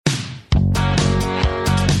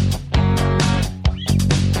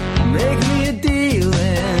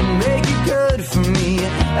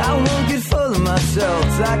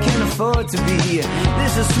afford to be.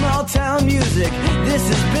 This is small town music, this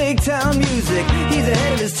is big town music. He's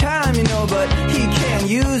ahead of his time, you know, but he can't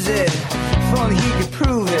use it. If only he could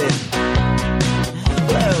prove it.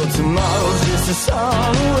 Well, tomorrow's just a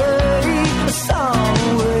song away, a song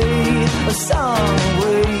away, a song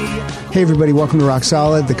away. Hey everybody, welcome to Rock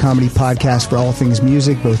Solid, the comedy podcast for all things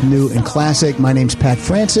music, both new and classic. My name's Pat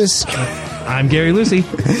Francis. I'm Gary Lucy.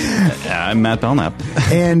 I'm Matt Belknap.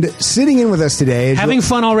 And sitting in with us today... Having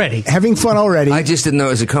fun already. I just didn't know it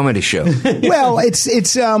was a comedy show. Well, that's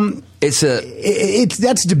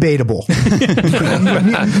debatable.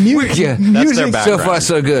 Music, so far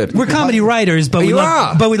so good. We're comedy writers, but we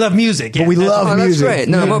love music. Yeah. But we love music. That's great.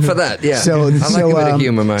 No, I'm up for that. Yeah, I like a bit of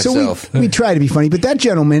humor myself. So we try to be funny, but that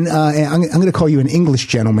gentleman, I'm going to call you an English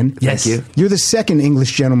gentleman. Yes. Thank you. You're the second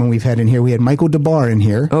English gentleman we've had in here. We had Michael DeBar in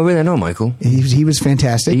here. Oh, really? I know Michael. He was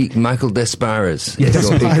fantastic. Michael Desparas.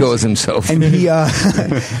 He calls himself. And he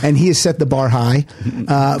and he has set the bar high.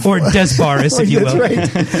 Or Desbaris, if you will.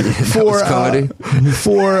 That's right.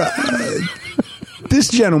 For this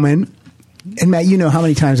gentleman, and Matt, you know how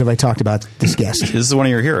many times have I talked about this guest? This is one of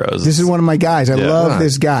your heroes. This is one of my guys. I love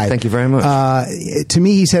this guy. Thank you very much. To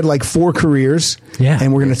me, he's had like 4 careers. Yeah.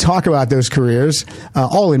 And we're going to talk about those careers,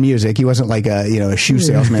 all in music. He wasn't like a shoe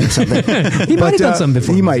salesman or something. He might have done something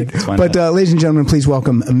before. He might. But ladies and gentlemen, please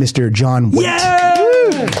welcome Mr. John Waite. Yeah!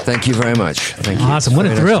 Thank you very much. Thank you. Awesome. What a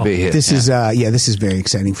Very thrill. nice to be here. This is very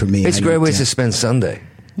exciting for me. It's a great way to spend Sunday.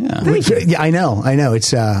 Yeah. Yeah, I know.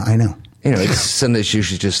 It's I know. You know, Sunday's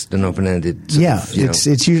usually just an open-ended.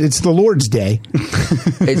 It's the Lord's Day.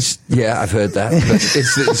 I've heard that. But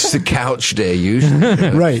it's the couch day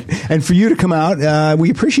usually. Right. And for you to come out,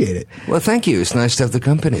 we appreciate it. Well, thank you. It's nice to have the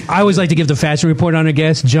company. I always like to give the fashion report on our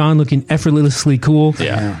guest. John looking effortlessly cool.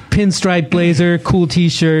 Yeah. Pinstripe blazer, cool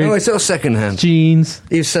T-shirt. Oh, it's all secondhand. Jeans.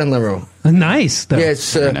 Yves Saint Laurent. Nice, though. Yeah,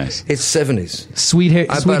 it's nice. It's 70s. Sweet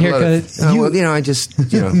haircut.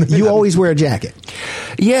 You always wear a jacket.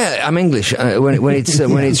 Yeah, I'm English. When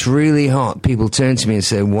it's really hot, people turn to me and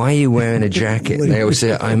say, "Why are you wearing a jacket?" And they always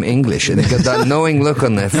say, "I'm English," and they got that knowing look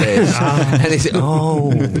on their face, and they say,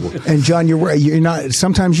 "Oh." And John, you're not.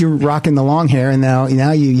 Sometimes you're rocking the long hair, and now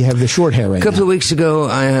you have the short hair. Right. A couple of weeks ago,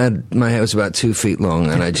 my hair was about 2 feet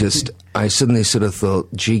long, and I suddenly sort of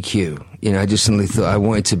thought, GQ. You know, I just suddenly thought I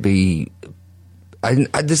wanted to be.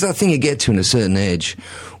 There's that thing you get to in a certain age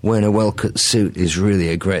when a well-cut suit is really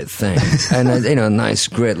a great thing. And, a nice,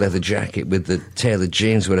 great leather jacket with the tailored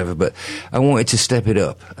jeans, whatever. But I wanted to step it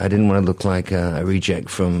up. I didn't want to look like a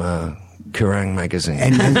reject from Kerrang! Magazine.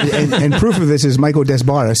 And proof of this is Michael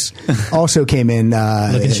Desbaris also came in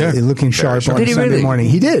looking sharp on Sunday morning.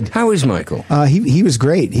 He did. How is Michael? He was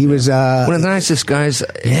great. He was one of the nicest guys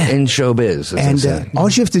in showbiz. And all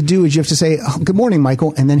you have to do is you have to say, "Good morning,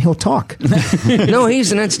 Michael," and then he'll talk. No,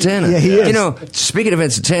 he's an entertainer. Yeah, he is. You know, speaking of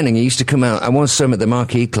entertaining, he used to come out. I once saw him at the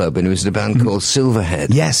Marquee Club, and he was in a band called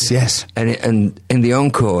Silverhead. Yes. And in the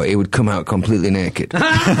encore, he would come out completely naked.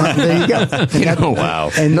 There you go.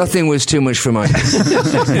 Wow. And nothing was too much for Michael.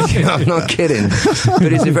 I'm not kidding,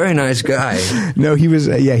 but he's a very nice guy. No, he was.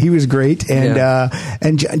 He was great.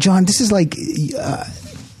 And John, this is like.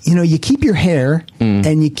 You keep your hair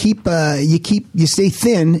and you stay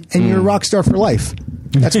thin, and you're a rock star for life.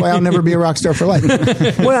 That's why I'll never be a rock star for life.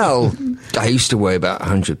 Well, I used to weigh about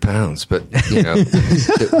 100 pounds, but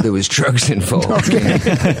there was drugs involved. Okay.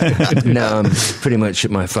 Now I'm pretty much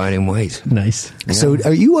at my fighting weight. Nice. Yeah. So,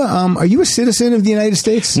 are you a citizen of the United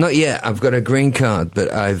States? Not yet. I've got a green card,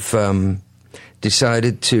 but I've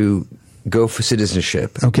decided to go for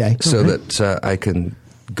citizenship. Okay. So that I can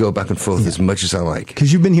go back and forth as much as I like.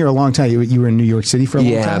 Because you've been here a long time. You were in New York City for a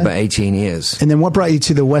long time? Yeah, about 18 years. And then what brought you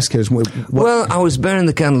to the West Coast? Well, I was burning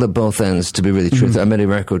the candle at both ends, to be really truthful. I made a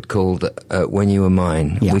record called When You Were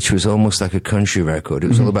Mine, which was almost like a country record. It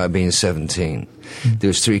was all about being 17. There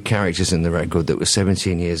was 3 characters in the record that were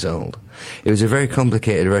 17 years old. It was a very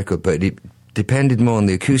complicated record, but it depended more on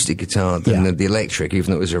the acoustic guitar than the electric,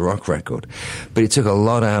 even though it was a rock record. But it took a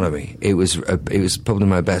lot out of me. It was probably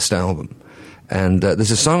my best album. And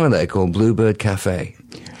there's a song on there called Bluebird Cafe.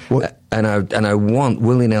 And I want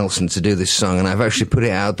Willie Nelson to do this song, and I've actually put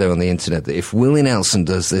it out there on the internet that if Willie Nelson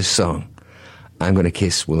does this song, I'm going to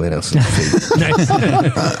kiss Willie Nelson's feet. Nice.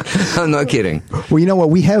 I'm not kidding. Well, you know what?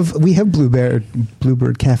 We have Bluebird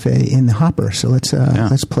Cafe in the hopper, so let's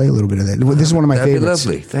play a little bit of that. This is one of my favorites.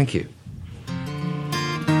 That'd be lovely. Thank you.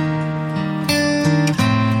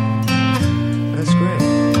 That's great.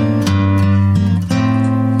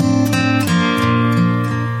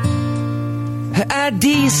 Her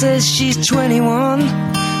ID says she's 21,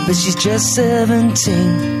 but she's just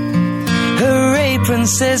 17. Her apron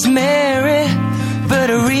says Mary, but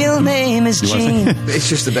her real name is Jean. It's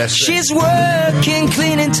just the best thing. She's working,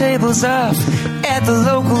 cleaning tables off at the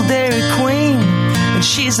local Dairy Queen, and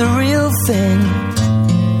she's the real thing,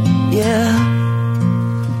 yeah.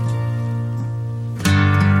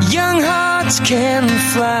 Young hearts can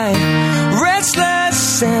fly,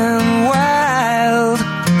 restless and wild,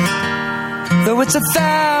 though it's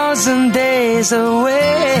 1,000 days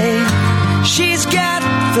away. She's got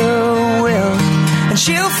the will, and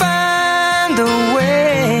she'll find a way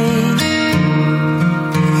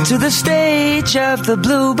to the stage of the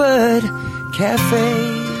Bluebird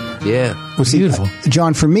Cafe. Yeah. Well, see, Beautiful.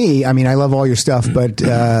 John, for me, I mean, I love all your stuff, but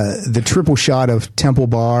the triple shot of Temple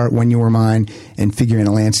Bar, When You Were Mine, and Figure in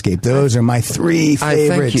a Landscape, those are my three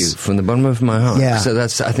favorites. I thank you from the bottom of my heart. Yeah. So I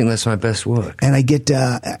think that's my best work. And I get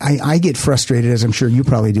frustrated, as I'm sure you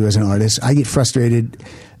probably do as an artist. I get frustrated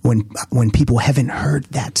when people haven't heard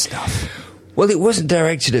that stuff. Well, it wasn't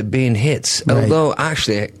directed at being hits, Right. although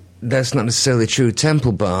actually that's not necessarily true.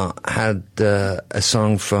 Temple Bar had a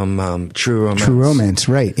song from True Romance. True Romance,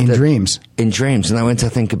 right, In Dreams. In Dreams, and I went to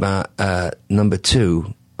think about number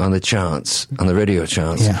 2 on the charts, on the radio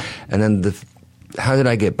charts. Yeah. And then How Did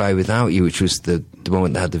I Get By Without You, which was the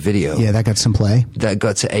moment that had the video. Yeah, that got some play. That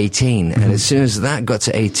got to 18, and as soon as that got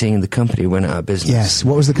to 18, the company went out of business. Yes.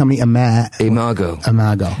 What was the company? Imago.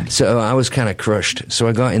 Imago. So I was kind of crushed. So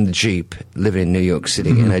I got in the Jeep, living in New York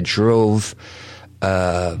City, and I drove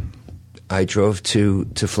to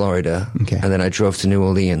Florida, Okay. and then I drove to New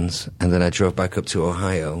Orleans, and then I drove back up to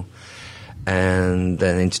Ohio, and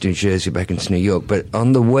then into New Jersey, back into New York. But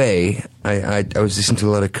on the way, I was listening to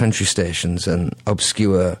a lot of country stations and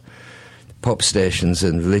obscure pop stations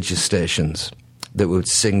and religious stations that would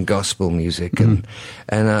sing gospel music, and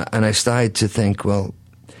I started to think, well,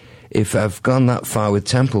 if I've gone that far with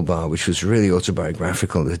Temple Bar, which was really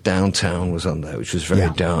autobiographical, the Downtown was on there, which was a very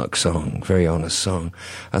dark song, very honest song.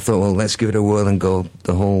 I thought, well, let's give it a whirl and go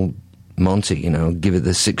the whole Monty, give it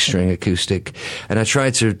the 6-string acoustic. And I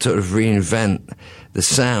tried to sort of reinvent the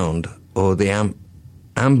sound or the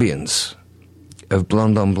ambience of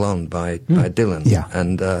Blonde on Blonde by Dylan. Yeah.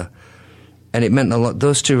 And it meant a lot.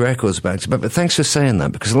 Those 2 records back to back. But thanks for saying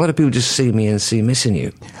that, because a lot of people just see me and see Missing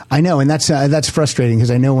You. I know, and that's frustrating,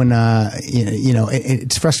 because I know when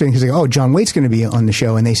it's frustrating because they go, "Oh, John Waite's going to be on the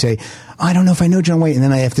show," and they say, "I don't know if I know John Waite," and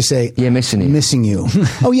then I have to say, "Yeah, Missing You." Missing You.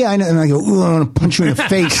 Oh yeah, I know, and I go, "Ooh, I want to punch you in the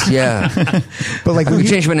face." Yeah, but like, we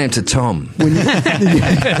changed my name to Tom.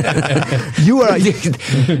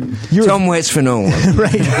 You're Tom Waits for no one.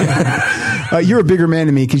 Right. You're a bigger man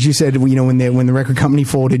than me, because you said when the record company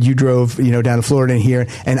folded, you drove down to Florida and here,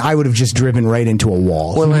 and I would have just driven right into a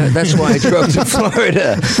wall. Well, that's why I drove to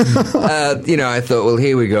Florida. I thought, well,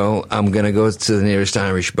 here we go. I'm going to go to the nearest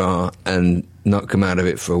Irish bar and not come out of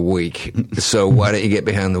it for a week. So why don't you get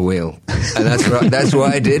behind the wheel? And that's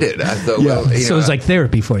why I did it. I thought, well, so it's like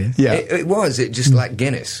therapy for you. Yeah, it was. It just like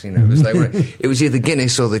Guinness. It was like it was either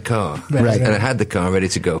Guinness or the car. Right. And I had the car ready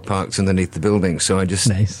to go, parked underneath the building. So I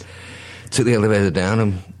just took the elevator down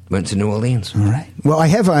and went to New Orleans. All right. Well, I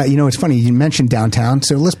have. It's funny you mentioned Downtown,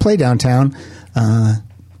 so let's play Downtown.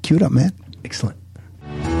 Cue it up, man. Excellent.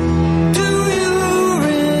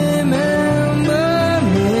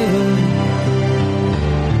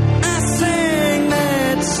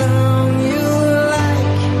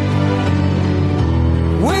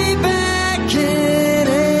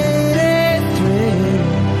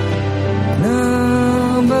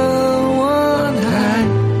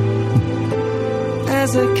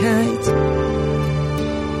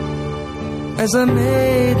 As I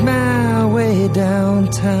made my way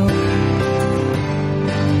downtown,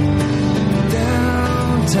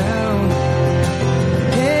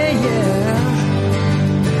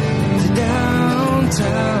 yeah, to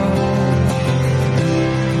downtown.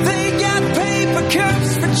 They got paper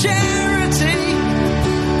cups for charity,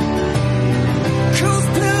 cool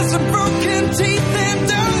pills and broken teeth and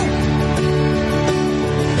dough.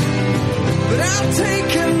 But I'll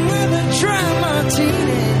take another dry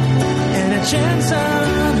martini and a chance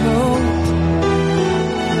on hope.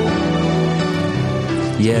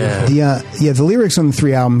 Yeah. The lyrics on the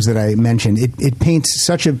 3 albums that I mentioned, it paints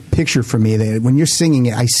such a picture for me that when you're singing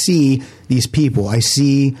it, I see these people, I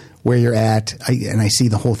see where you're at, and I see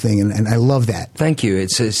the whole thing, and I love that. Thank you.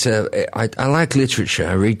 I like literature.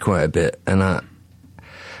 I read quite a bit, and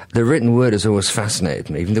the written word has always fascinated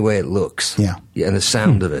me, even the way it looks. Yeah. And the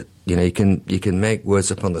sound of it. You can make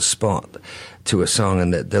words up on the spot to a song,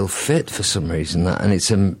 and that they'll fit for some reason. And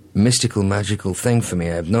it's a mystical, magical thing for me.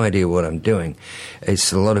 I have no idea what I'm doing. A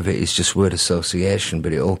lot of it is just word association,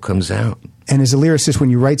 but it all comes out. And as a lyricist,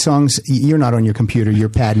 when you write songs, you're not on your computer, you're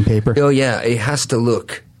pad and paper. Oh yeah, it has to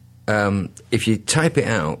look if you type it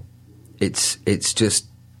out, it's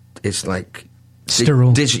like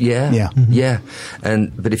sterile. Yeah.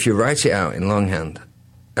 But if you write it out in longhand,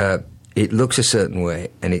 it looks a certain way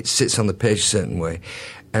and it sits on the page a certain way.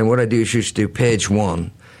 And what I do is usually do page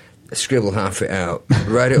 1, scribble half it out,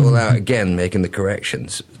 write it all out again, making the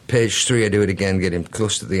corrections. Page 3, I do it again, getting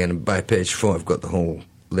close to the end. And by page 4, I've got the whole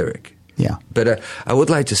lyric. Yeah. But I would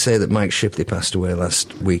like to say that Mike Shipley passed away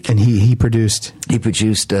last week. And he produced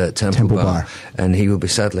Temple Bar, and he will be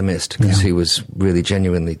sadly missed because he was really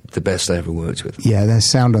genuinely the best I ever worked with. Yeah, the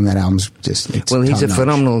sound on that album's just well, he's a top-notch.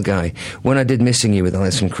 phenomenal guy. When I did Missing You with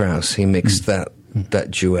Alison Krauss, he mixed that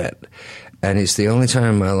duet, and it's the only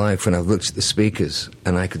time in my life when I've looked at the speakers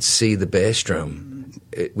and I could see the bass drum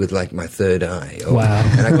with like my third eye.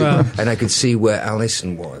 Wow. And I could see where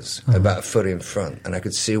Alison was, about a foot in front, and I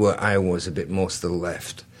could see where I was a bit more to the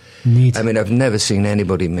left. Neat. I mean, I've never seen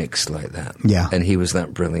anybody mix like that. Yeah. And he was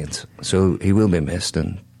that brilliant. So he will be missed,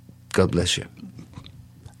 and God bless you.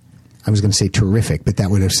 I was going to say terrific, but that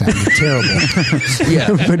would have sounded terrible. Yeah.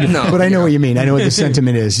 but I know what you mean. I know what the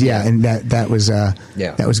sentiment is. Yeah, and that was that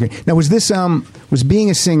was great. Now, was this was being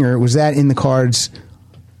a singer? Was that in the cards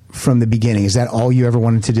from the beginning? Is that all you ever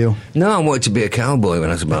wanted to do? No, I wanted to be a cowboy when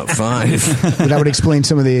I was about 5. That would explain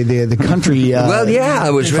some of the country. Well, yeah, I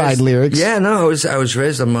was raised, lyrics. Yeah, no, I was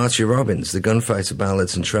raised on Marty Robbins, the Gunfighter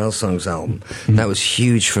Ballads and Trail Songs album. That was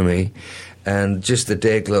huge for me. And just the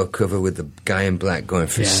Dayglow cover with the guy in black going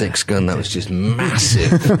for 6 gun, that was just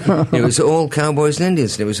massive. It was all cowboys and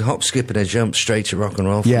Indians, and it was a hop, skip, and a jump straight to rock and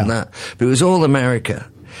roll from that. But it was all America.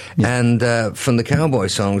 Yeah. And from the cowboy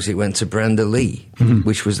songs, it went to Brenda Lee,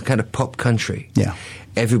 which was the kind of pop country. Yeah.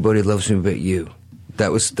 Everybody Loves Me But You.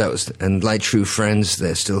 That was, and like true friends,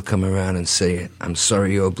 they still come around and say, I'm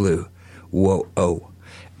sorry you're blue. Whoa, oh.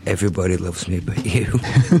 Everybody loves me but you.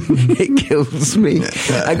 It kills me.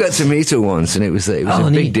 I got to meet her once, and it was a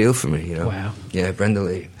big deal for me. You know? Wow. Yeah, Brenda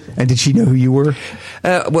Lee. And did she know who you were?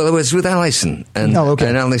 Well, I was with Alison, and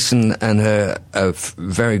okay. Alison and her are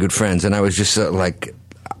very good friends, and I was just sort of like,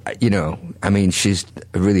 you know, I mean, she's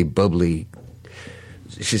a really bubbly.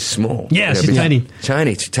 She's small. Yeah, she's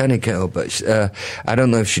tiny girl, but I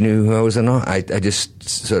don't know if she knew who I was or not. I just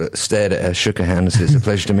sort of stared at her, shook her hand, and said, it's a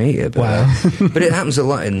pleasure to meet you. But, wow. But it happens a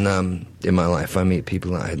lot in my life. I meet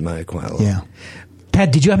people that I admire quite a lot. Yeah.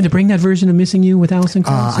 Pat, did you happen to bring that version of Missing You with Alison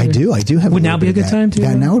Krauss? I do have. Would now be a good time to?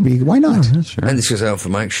 Yeah, now would be. Why not? Oh, sure. And this goes out for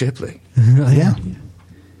Mike Shipley. Yeah.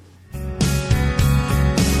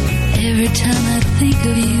 Every time I think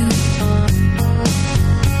of you,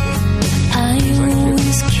 I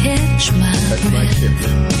always catch my breath,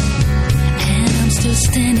 and I'm still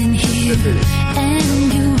standing here,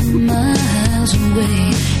 and you're miles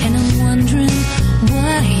away, and I'm wondering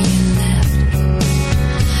why you left.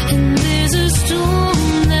 And there's a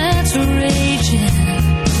storm that's raging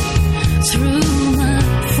through my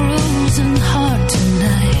frozen heart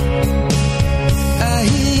tonight. I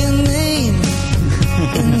hear your name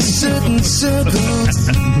in certain circles,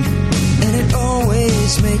 and it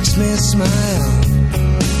always makes me smile.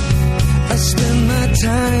 I spend my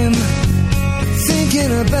time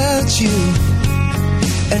thinking about you,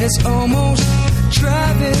 and it's almost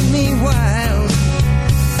driving me wild.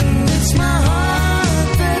 And it's my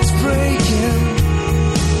heart that's breaking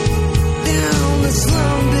down this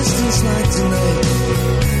long distance like tonight.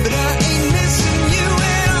 But I ain't missing you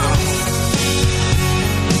at all.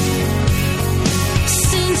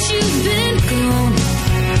 Since you've been gone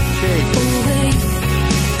away,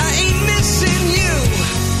 I ain't missing you.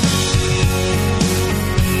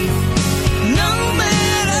 No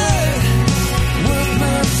matter what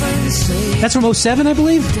my friends say. That's from 07, I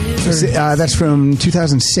believe? That's from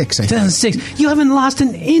 2006, I think. 2006. You haven't lost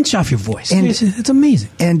an inch off your voice. And- It's amazing.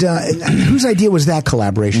 And whose idea was that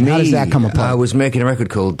collaboration? How does that come apart? I was making a record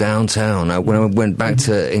called Downtown. When I went back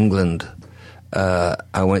to England,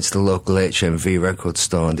 I went to the local HMV record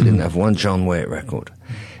store, and they didn't have one John Waite record.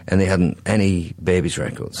 And they hadn't any Babies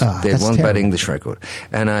records. They had that's one bad terrible. English record.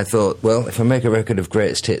 And I thought, well, if I make a record of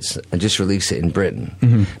greatest hits and just release it in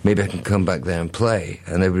Britain, maybe I can come back there and play,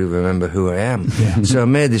 and everybody will remember who I am. Yeah. So I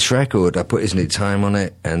made this record. I put Isn't It Time on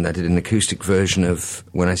it, and I did an acoustic version of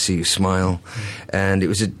When I See You Smile. And it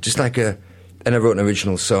was just like a... And I wrote an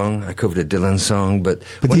original song. I covered a Dylan song, but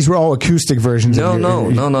these were all acoustic versions.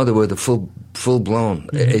 No, they were the full blown.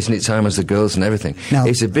 Isn't It Time as the Girls and everything. Now,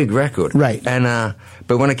 it's a big record, right? And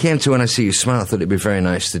but when I came to When I See You Smile, I thought it'd be very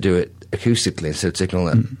nice to do it acoustically instead of taking all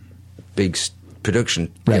that big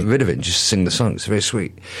production, get rid of it, and just sing the song. It's very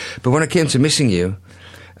sweet. But when I came to Missing You,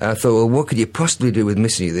 I thought, well, what could you possibly do with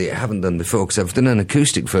Missing You that you haven't done before? Because I've done an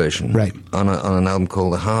acoustic version on an album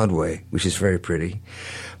called The Hard Way, which is very pretty.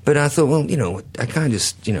 But I thought, well, I can't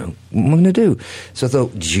just, what am I going to do? So I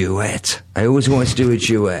thought, duet. I always wanted to do a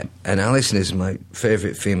duet. And Alison is my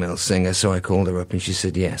favourite female singer, so I called her up and she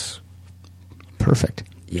said yes. Perfect.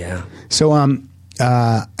 Yeah. So, I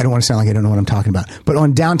don't want to sound like I don't know what I'm talking about, but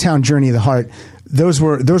on Downtown Journey of the Heart, those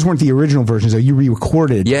weren't the original versions, though. You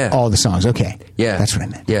re-recorded all the songs. Okay. Yeah. That's what I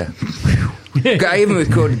meant. Yeah. I even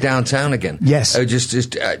recorded Downtown again. Yes. I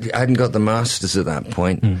I hadn't got the masters at that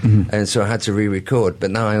point, and so I had to re-record.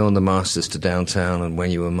 But now I own the masters to Downtown and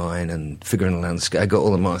When You Were Mine and Figuring the Landscape. I got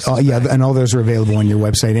all the masters. Oh, yeah, and all those are available on your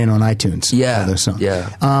website and on iTunes. Yeah. All those songs.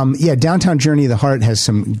 Yeah. Downtown Journey of the Heart has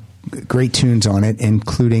some great tunes on it,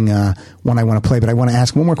 including one I want to play. But I want to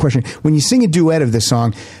ask one more question. When you sing a duet of this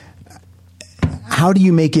song, how do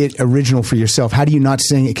you make it original for yourself? How do you not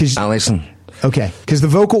sing it? Alison. Okay, because the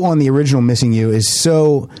vocal on the original "Missing You" is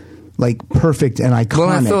so perfect and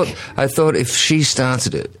iconic. Well, I thought if she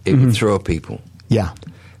started it, it would throw people. Yeah,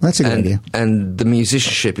 that's a good idea. And the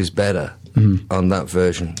musicianship is better on that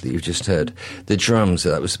version that you've just heard. The drums,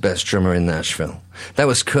 that was the best drummer in Nashville. That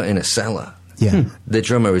was cut in a cellar. Yeah. The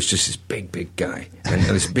drummer was just this big guy and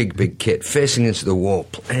this big kid facing into the wall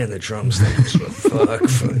playing the drums.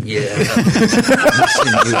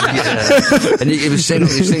 And he was saying all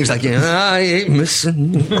these things like, I ain't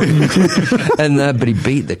missing you. But he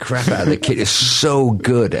beat the crap out of the kid. It's so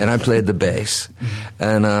good. And I played the bass.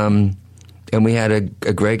 And we had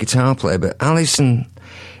a great guitar player. But Alison,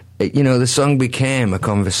 the song became a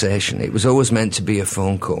conversation. It was always meant to be a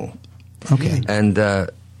phone call. Okay. And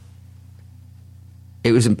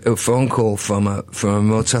it was a phone call from a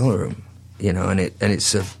motel room, and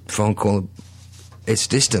it's a phone call. It's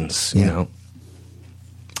distance, you know.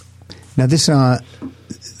 Now this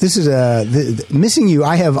is Missing You.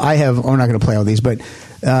 I have. We're not going to play all these, but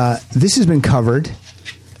this has been covered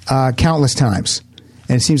countless times,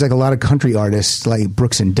 and it seems like a lot of country artists like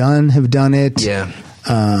Brooks and Dunn have done it. Yeah.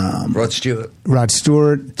 Rod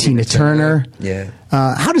Stewart, Tina Turner. Yeah.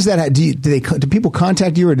 How does that? Do people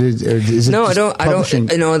contact you, or is it? No, just publishing?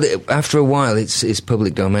 I don't. After a while, it's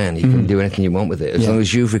public domain. You can do anything you want with it as long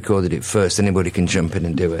as you've recorded it first. Anybody can jump in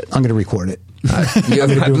and do it. I'm going to record it. You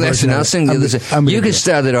have my blessing. I'll sing the other side. You can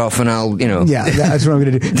start it off, and I'll. Yeah, that's what I'm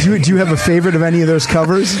going to do. Do you have a favorite of any of those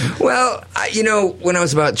covers? Well, when I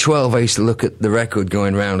was about 12, I used to look at the record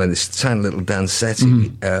going round on this tiny little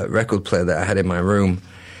Dancetti record player that I had in my room.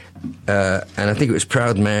 And I think it was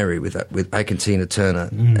Proud Mary with Ike and Tina Turner.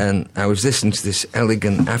 And I was listening to this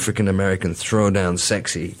elegant African-American throwdown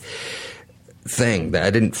sexy thing that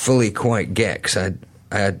I didn't fully quite get because I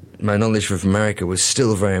had my knowledge of America was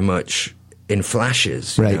still very much in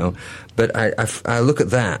flashes, right. you know. But I look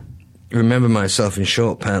at that, remember myself in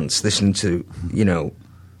short pants listening to,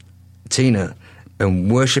 Tina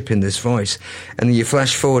and worshipping this voice. And then you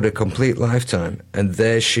flash forward a complete lifetime and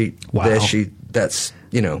that's,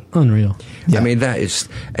 unreal. Yeah. I mean, that is,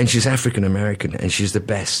 and she's African American, and she's the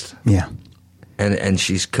best. Yeah. And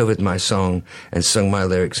she's covered my song and sung my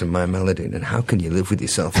lyrics and my melody. And how can you live with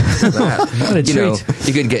yourself like that? What a treat.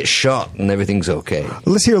 You could get shot and everything's okay.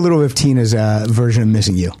 Let's hear a little bit of Tina's version of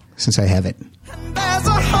Missing You, since I have it. There's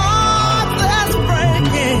a heart that's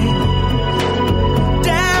breaking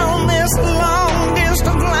down this long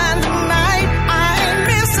distance line tonight. I ain't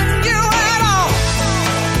missing you at all.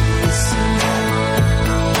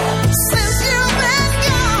 Since you've been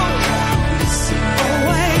gone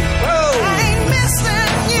away, I ain't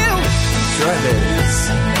missing you. That's right, baby.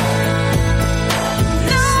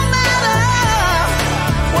 No matter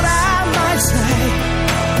what I might say,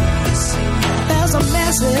 there's a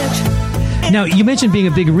message. Now, you mentioned being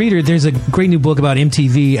a big reader. There's a great new book about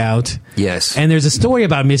MTV out. Yes. And there's a story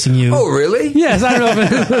about Missing You. Oh, really? Yes, I don't know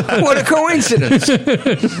if What a coincidence.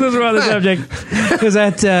 those are on the subject. Is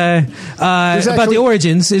that about actually- the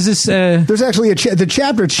origins? Is this... There's actually the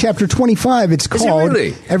chapter. It's chapter 25. It's Is it called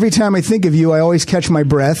really? Every Time I Think of You, I Always Catch My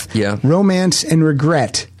Breath. Yeah. Romance and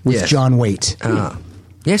Regret with Yes. John Waite.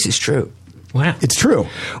 Yes, it's true. wow. It's true.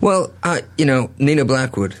 Well, Nina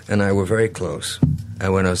Blackwood and I were very close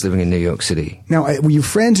when I was living in New York City. Now, were you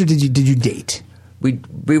friends or did you date? We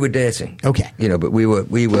were dating. Okay. But we were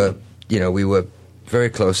very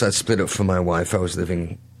close. I'd split up from my wife. I was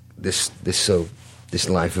living this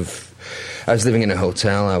life of. I was living in a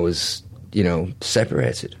hotel. I was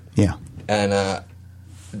separated. Yeah. And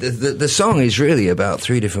the song is really about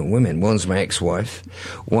three different women. One's my ex-wife.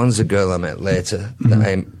 One's a girl I met later that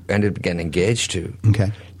I ended up getting engaged to.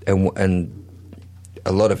 Okay. And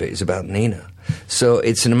a lot of it is about Nina. So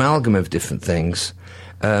it's an amalgam of different things.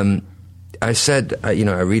 I said, I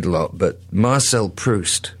read a lot, but Marcel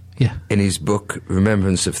Proust, Yeah. in his book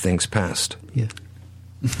Remembrance of Things Past, Yeah.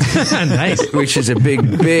 Nice. which is a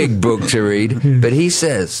big book to read. But he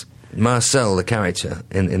says, Marcel, the character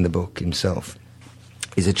in the book himself,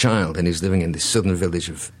 is a child, and he's living in this southern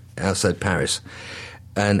village outside Paris,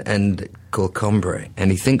 and called Combray,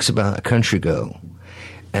 and he thinks about a country girl,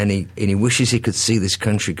 and he wishes he could see this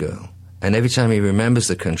country girl. And every time he remembers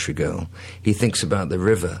the country girl, he thinks about the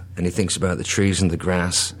river, and he thinks about the trees and the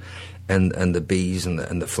grass, and the bees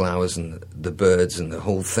and the flowers and the birds and the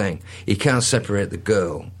whole thing. He can't separate the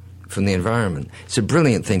girl from the environment. It's a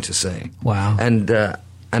brilliant thing to say. Wow.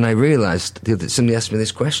 And I realized, somebody asked me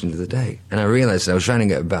this question the other day, and I realized I was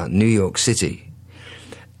writing about New York City,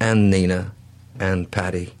 and Nina, and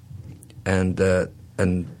Paddy, and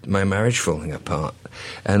my marriage falling apart,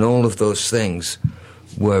 and all of those things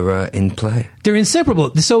were in play. They're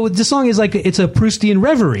inseparable. So the song is like it's a Proustian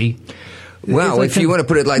reverie. Well, like if you want to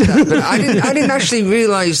put it like that. But I didn't actually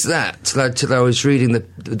realize that till I was reading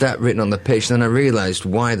that written on the page. Then I realized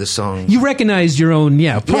why the song. You recognized your own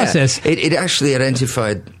process. Yeah, it actually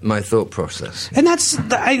identified my thought process. And I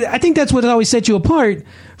think that's what always set you apart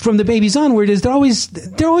from the Babies onward. Is there always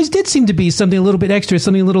did seem to be something a little bit extra,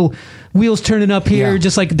 something a little wheels turning up here,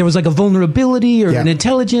 just like there was like a vulnerability or an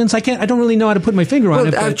intelligence. I don't really know how to put my finger on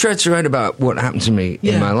it. I've tried to write about what happened to me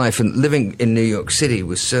in my life, and living in New York City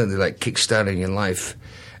was certainly like kickstarting your life.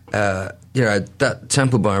 That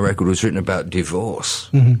Temple Bar record was written about divorce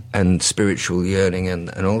and spiritual yearning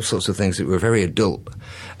and all sorts of things that were very adult,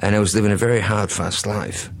 and I was living a very hard, fast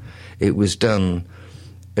life. It was done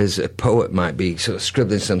as a poet might be, sort of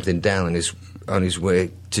scribbling something down on his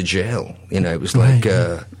way to jail. It was like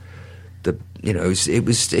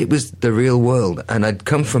it was the real world, and I'd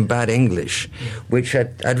come from bad English, which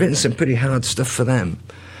I'd written some pretty hard stuff for them.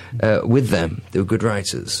 With them, they were good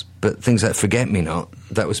writers, but things like Forget Me Not,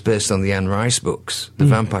 that was based on the Anne Rice books, the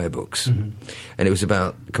vampire books, and it was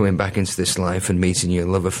about coming back into this life and meeting your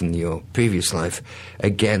lover from your previous life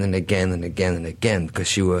again and again and again and again,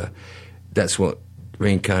 because that's what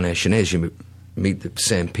reincarnation is. You meet the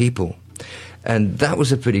same people, and that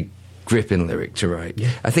was a pretty gripping lyric to write.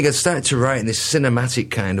 I think I started to write in this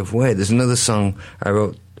cinematic kind of way. There's another song I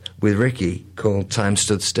wrote with Ricky called Time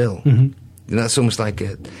Stood Still. And that's almost like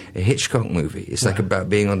a Hitchcock movie. It's like about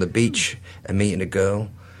being on the beach and meeting a girl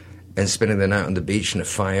and spending the night on the beach and a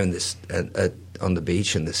fire on the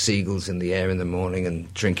beach and the seagulls in the air in the morning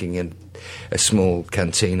and drinking in a small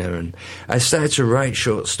cantina. And I started to write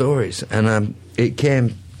short stories, and it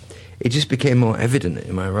just became more evident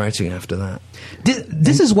in my writing after that.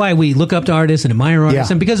 This is why we look up to artists and admire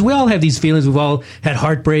artists, and because we all have these feelings. We've all had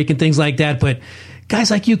heartbreak and things like that, but guys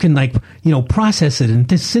like you can process it and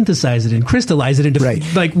synthesize it and crystallize it into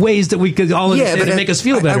like ways that we could all understand and make us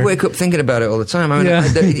feel better. I wake up thinking about it all the time. I mean,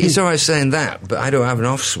 it's all right saying that, but I don't have an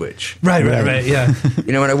off switch. Right, yeah.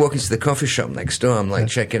 When I walk into the coffee shop next door, I'm like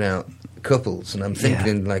checking out couples, and I'm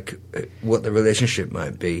thinking like what the relationship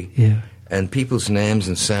might be. Yeah. And people's names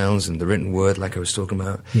and sounds and the written word, like I was talking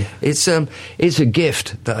about, it's a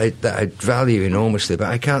gift that I value enormously, but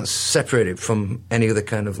I can't separate it from any other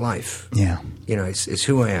kind of life. Yeah, it's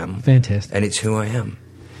who I am. Fantastic, and it's who I am.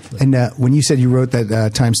 And when you said you wrote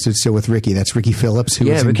that Time Stood Still with Ricky, that's Ricky Phillips, who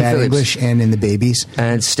was in Bad English and in The Babies.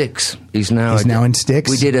 And Styx. He's now in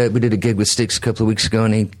Styx. We did a gig with Styx a couple of weeks ago,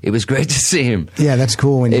 and it was great to see him. Yeah, that's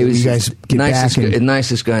cool when you guys get back. The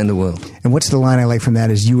nicest guy in the world. And what's the line I like from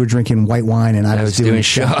that is you were drinking white wine and I was doing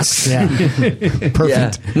shots. Yeah. Perfect.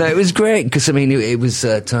 Yeah. No, it was great, because, it was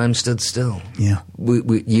Time Stood Still. Yeah.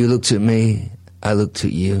 You looked at me, I looked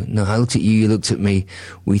at you. No, I looked at you, you looked at me.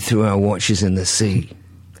 We threw our watches in the sea.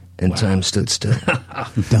 And time stood still.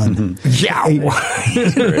 Done. Yeah.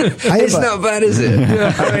 It's not bad, is it?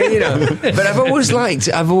 But I've always,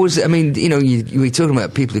 we're talking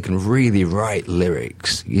about people who can really write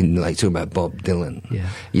lyrics. Like talking about Bob Dylan. Yeah.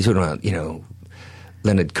 You're talking about,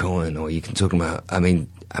 Leonard Cohen, or you can talk about,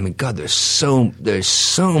 God, there's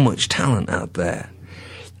so much talent out there.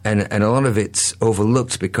 And a lot of it's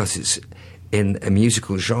overlooked because it's in a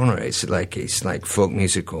musical genre. It's like folk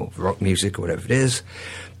music or rock music or whatever it is.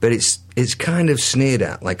 But it's kind of sneered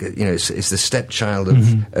at, like it's the stepchild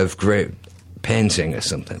of great painting or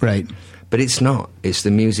something. Right. But it's not. It's the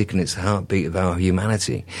music and it's the heartbeat of our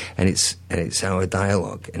humanity, and it's our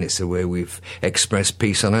dialogue, and it's the way we've expressed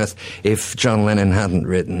peace on earth. If John Lennon hadn't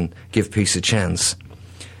written "Give Peace a Chance,"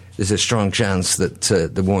 there's a strong chance that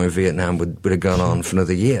the war in Vietnam would have gone on for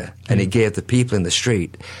another year, and it gave the people in the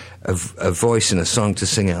street a voice and a song to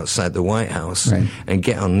sing outside the White House and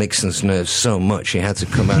get on Nixon's nerves so much he had to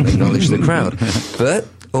come out and acknowledge the crowd. But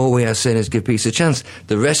all we are saying is give peace a chance.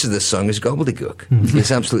 The rest of the song is gobbledygook.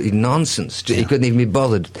 It's absolutely nonsense. He couldn't even be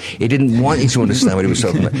bothered. He didn't want you to understand what he was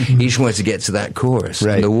talking about. He just wanted to get to that chorus.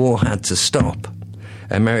 Right. And the war had to stop.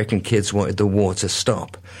 American kids wanted the war to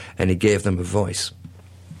stop, and he gave them a voice.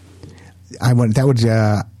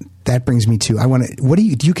 That brings me to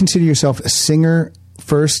do you consider yourself a singer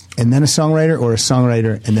first and then a songwriter, or a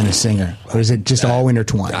songwriter and then a singer, or is it just all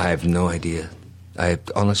intertwined? I have no idea.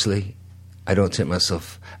 Honestly, I don't take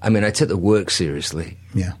myself. I mean, I take the work seriously.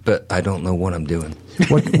 Yeah. But I don't know what I'm doing.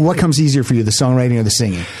 What comes easier for you, the songwriting or the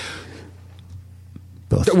singing?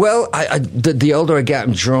 Both. Well, the older I get,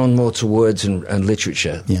 I'm drawn more to words and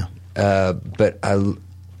literature. Yeah. But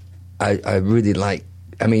I really like.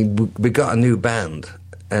 I mean, we got a new band,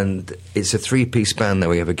 and it's a 3-piece band. Now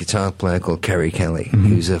we have a guitar player called Kerry Kelly,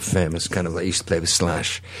 who's a famous kind of. Used to play with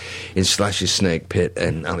Slash, in Slash's Snake Pit,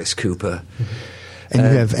 and Alice Cooper. And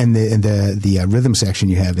you have, and the rhythm section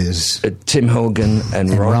you have is Tim Hogan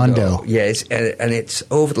and Rondo. Yeah, it's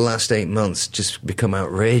over the last 8 months just become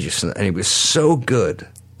outrageous, and it was so good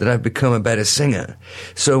that I've become a better singer.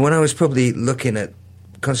 So when I was probably looking at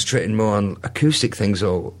concentrating more on acoustic things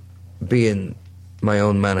or being my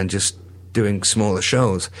own man and just doing smaller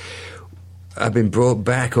shows, I've been brought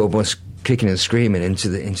back almost kicking and screaming into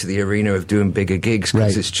the arena of doing bigger gigs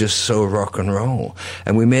because it's just so rock and roll.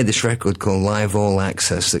 And we made this record called Live All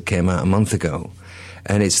Access that came out a month ago,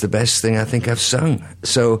 and it's the best thing I think I've sung.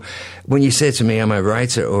 So when you say to me, am I a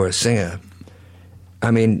writer or a singer?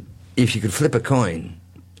 I mean, if you could flip a coin,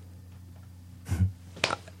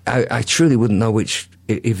 I truly wouldn't know which.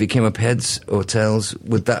 If it came up heads or tails,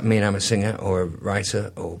 would that mean I'm a singer or a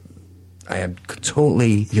writer? Or I am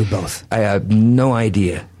totally. You're both. I have no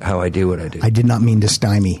idea how I do what I do. I did not mean to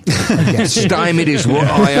stymie. Stymied is what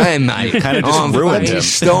I am, mate. Kind of just ruined him.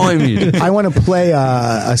 Stymied. I want to play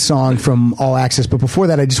a song from All Access, but before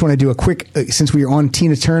that, I just want to do a quick. Since we were on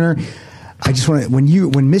Tina Turner, I just want to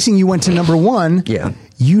when Missing You went to number 1. Yeah.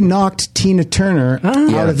 You knocked Tina Turner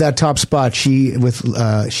out of that top spot. She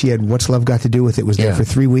had What's Love Got to Do with It was there for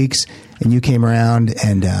 3 weeks, and you came around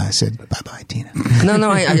and said bye Tina.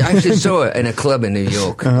 No, I actually saw her in a club in New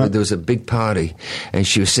York. There was a big party, and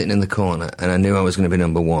she was sitting in the corner, and I knew I was going to be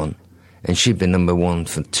number 1. And she'd been number 1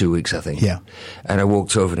 for 2 weeks, I think. Yeah. And I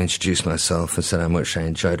walked over and introduced myself and said how much I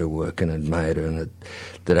enjoyed her work and admired her, and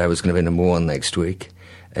that I was going to be number 1 next week.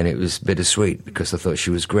 And it was bittersweet because I thought she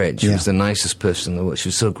was great. She was the nicest person in the world. She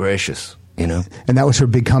was so gracious, you know. And that was her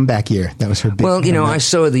big comeback year. That was her big. Well, you know, I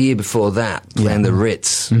saw her the year before that playing the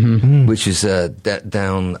Ritz, which is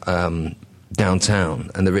downtown,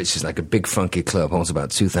 and the Ritz is like a big funky club, holds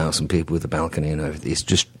about 2,000 people with a balcony and everything. It's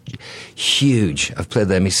just huge. I've played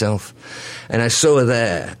there myself, and I saw her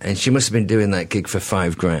there, and she must have been doing that gig for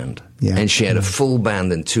 $5,000. Yeah. And she had a full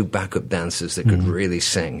band and 2 backup dancers that could really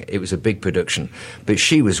sing. It was a big production, but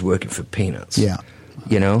she was working for peanuts. Yeah,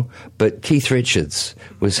 you know. But Keith Richards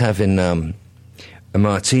was having a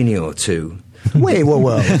martini or two. Wait,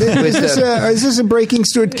 whoa! Is this a breaking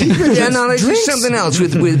story? Yeah, no, it's something else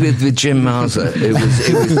with Jim Marza.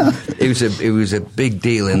 It was a big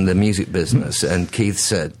deal in the music business, and Keith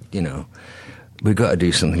said, you know, we've got to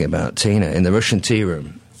do something about Tina in the Russian Tea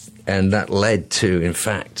Room. And that led to, in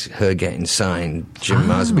fact, her getting signed, Jim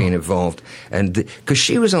Marza being involved. And because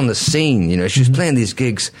she was on the scene, you know, she was playing these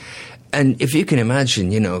gigs. And if you can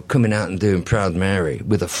imagine, you know, coming out and doing Proud Mary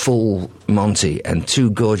with a full Monty and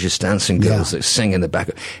 2 gorgeous dancing girls that sing in the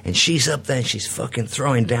back. And she's up there and she's fucking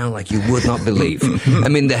throwing down like you would not believe. I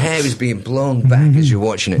mean, the hair is being blown back as you're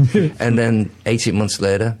watching it. And then 18 months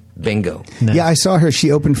later, bingo. Nice. Yeah, I saw her.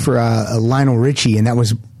 She opened for Lionel Richie, and that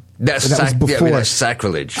was... That's before. that's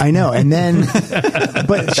sacrilege. I know, and then,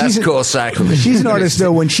 but that's called sacrilege. She's an artist,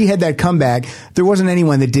 though. When she had that comeback, there wasn't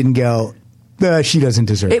anyone that didn't go. She doesn't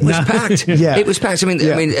deserve it. It was packed. Yeah, it was packed. I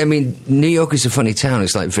mean, New York is a funny town.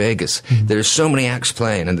 It's like Vegas. There are so many acts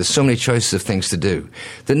playing, and there's so many choices of things to do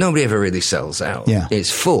that nobody ever really sells out. Yeah,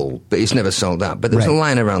 it's full, but it's never sold out. But there's a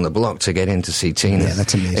line around the block to get in to see Tina. Yeah,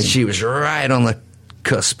 that's amazing. And she was right on the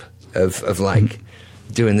cusp of like.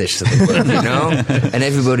 Doing this to the world, you know, and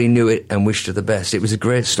everybody knew it and wished her the best. It was a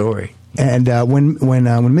great story. And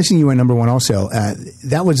when Missing You went number 1, also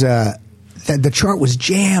that was the chart was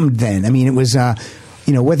jammed. Then I mean, it was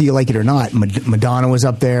you know, whether you like it or not, Madonna was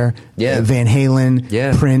up there, Van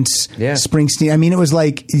Halen, Prince, Springsteen. I mean, it was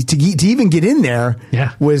like to even get in there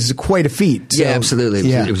was quite a feat. So, yeah,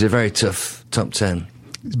 absolutely. It was a very tough top 10.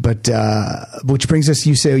 But which brings us,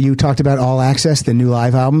 you talked about All Access, the new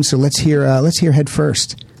live album. So let's hear Head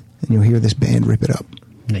First, and you'll hear this band rip it up.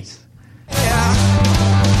 Nice.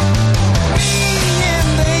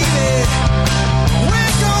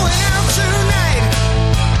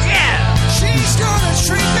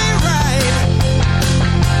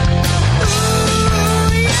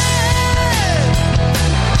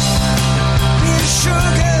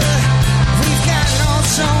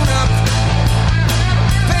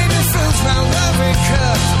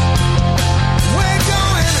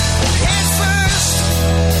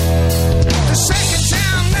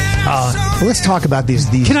 Well, let's talk about these.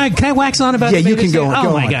 Can I wax on about? Yeah, the you Baby can go Singing? on. Oh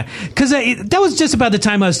Go my on. god! Because that was just about the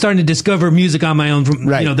time I was starting to discover music on my own. From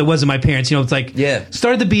that wasn't my parents. It's like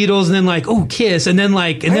started the Beatles and then like Kiss and then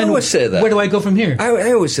like and I then always say that. Where do I go from here?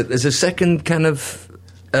 I always say there's a second kind of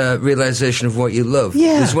realization of what you love.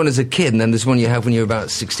 Yeah. There's one as a kid, and then there's one you have when you're about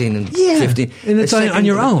 16 and 15. And it's on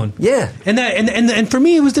your own. Yeah. And for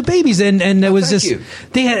me it was the Babies and it was just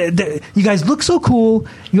they had you guys looked so cool.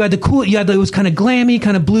 You had it was kind of glammy,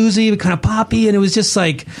 kind of bluesy, kind of poppy, and it was just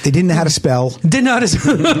like they didn't know how to spell. Didn't know how to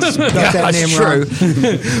spell. that name true.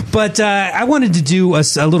 But I wanted to do a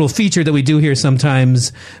little feature that we do here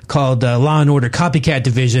sometimes called Law and Order Copycat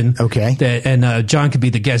Division. Okay. And John could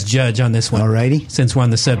be the guest judge on this one. Alrighty. Since we're on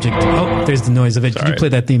the subject. Oh, there's the noise of it. Could you play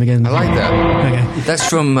that theme again? I like that. Okay. That's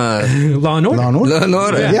from Law and Order. Law and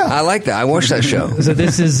Order. Yeah. I like that. I watched that show. So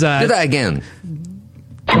this is do that again.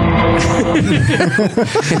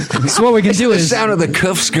 So what we can do the is sound of the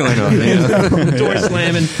cuffs going on. Door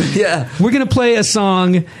slamming. Yeah, we're gonna play a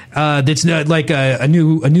song that's not like a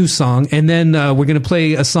new song, and then we're gonna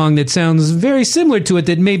play a song that sounds very similar to it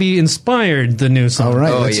that maybe inspired the new song. All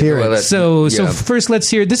right, let's hear it. So first, let's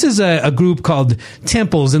hear. This is a group called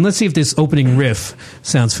Temples, and let's see if this opening riff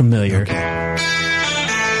sounds familiar.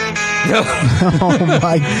 Oh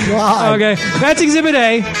my God. Okay, that's Exhibit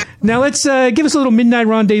A. Now let's give us a little Midnight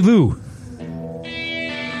Rendezvous.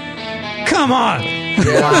 Come on.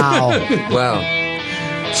 Wow.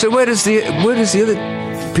 So where does the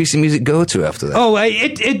other piece of music go to after that? Oh,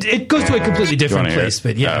 it goes to a completely different place,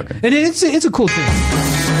 but yeah, okay. And it's a cool thing.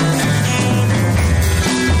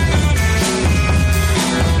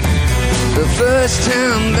 The first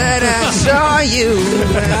time that I saw you,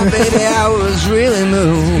 baby, I was really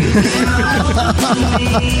moved.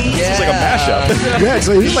 It's like a mashup. Yeah, it's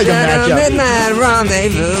like a matchup. Midnight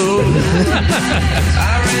Rendezvous.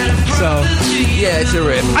 So yeah, it's a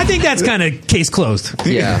rip. I think that's kind of case closed.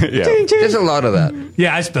 Yeah. Yeah. Ding, ding. There's a lot of that.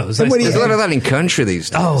 Yeah, I suppose. There's a lot of that in country these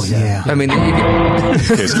days. Oh, yeah. I mean, you can,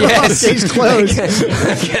 Case closed.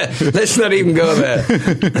 Okay. Let's not even go there.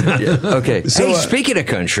 Yeah. Okay. So, Hey, speaking of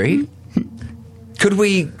country, could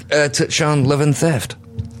we touch on Love and Theft?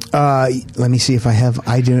 Let me see if I have.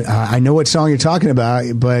 I do. I know what song you're talking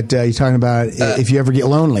about, but you're talking about If You Ever Get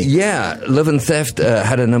Lonely. Yeah, Love and Theft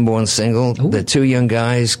had a #1 single. They're two young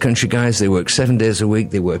guys, country guys. They work 7 days a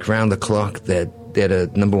week. They work round the clock. They had a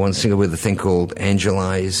 #1 single with a thing called Angel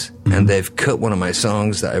Eyes, and they've cut one of my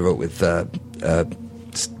songs that I wrote with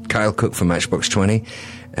Kyle Cook from Matchbox 20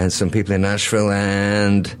 and some people in Nashville,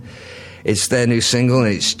 and it's their new single,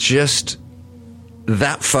 and it's just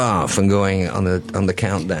that far from going on the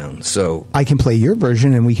countdown. So I can play your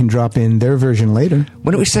version, and we can drop in their version later.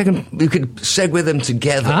 why don't we could segue them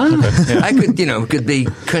together? I could be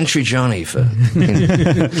Country Johnny for.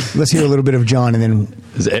 Let's hear a little bit of John, and then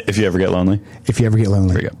Is it If You Ever Get Lonely. If You Ever Get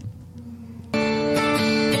Lonely. Here we go.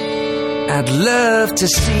 I'd love to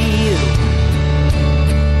see you.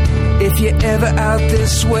 If you're ever out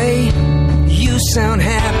this way, you sound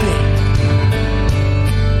happy.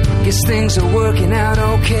 Guess things are working out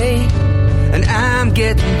okay, and I'm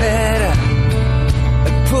getting better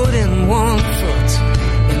at putting one foot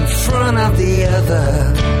in front of the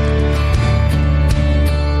other.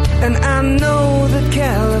 And I know that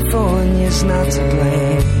California's not to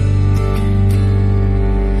blame,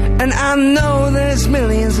 and I know there's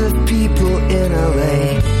millions of people in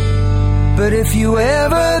LA. But if you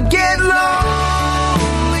ever get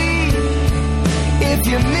lonely, if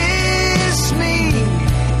you miss me,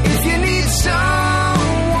 if you need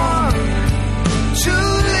someone to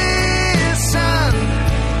listen,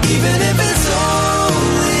 even if it's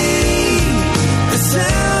only the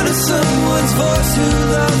sound of someone's voice who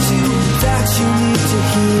loves you, that you need to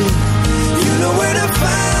hear, you know where to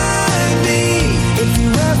find me if you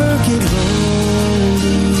ever get lonely.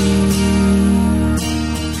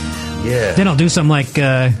 Yeah. Then I'll do something like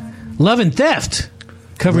Love and Theft,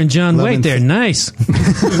 covering John Love Waite and there. Nice.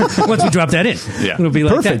 Once we drop that in, Yeah. it'll be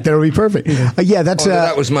like Perfect. that. That'll be perfect. Yeah, that's.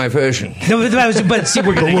 That was my version. No, but see,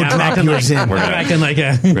 we're going we'll to drop acting like, yours in. we're acting like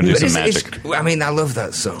a. We're going to do some It's- magic. I mean, I love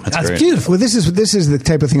that song. That's great. beautiful. Well, this is the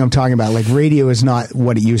type of thing I'm talking about. Like, radio is not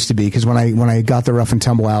what it used to be. Because when I got the Rough and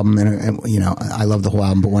Tumble album, and I love the whole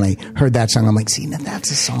album, but when I heard that song, I'm like, see, now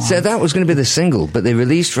that's a song. So that was going to be the single, but they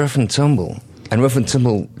released Rough and Tumble. And Rough and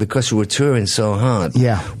Tumble, because we were touring so hard,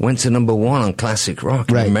 went to #1 on classic rock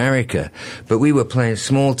in America. But we were playing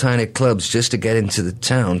small, tiny clubs just to get into the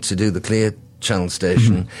town to do the Clear Channel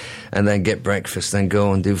station, and then get breakfast, then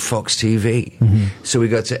go and do Fox TV. So we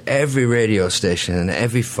got to every radio station and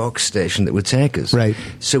every Fox station that would take us. Right.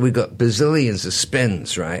 So we got bazillions of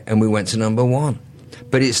spins, right? And we went to #1.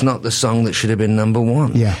 but it's not the song that should have been number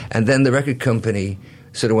one. Yeah. And then the record company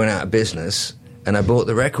sort of went out of business, and I bought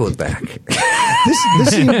the record back.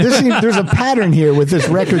 There's a pattern here with this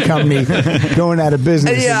record company going out of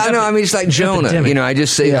business. Yeah, I know. I mean, it's like Jonah. Epidemic. You know, I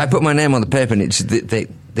just say, Yeah. I put my name on the paper, and it's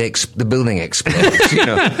the building explodes. You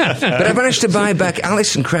know, but I managed to buy back.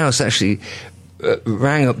 Alison Krauss actually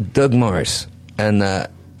rang up Doug Morris and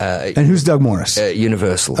who's Doug Morris?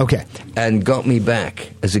 Universal. Okay. And got me back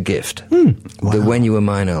as a gift the When You Were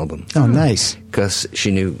Mine album. Oh, nice. Because she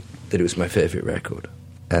knew that it was my favorite record,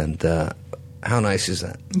 and how nice is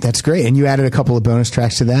that? That's great. And you added a couple of bonus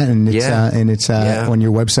tracks to that, and it's on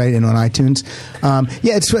your website and on iTunes.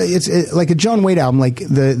 It's like a John Waite album, like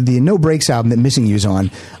the No Breaks album that Missing You's on.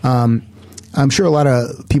 I'm sure a lot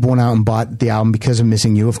of people went out and bought the album because of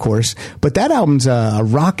Missing You, of course. But that album's a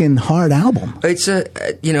rockin' hard album. It's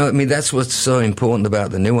that's what's so important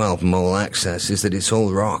about the new album, All Access, is that it's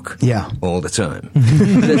all rock. Yeah. All the time.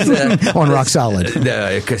 On Rock Solid.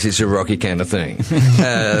 Because it's a rocky kind of thing.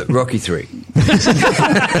 Rocky 3.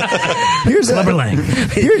 Clever Lang.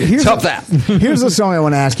 Top that. Here's the song I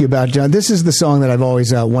want to ask you about, John. This is the song that I've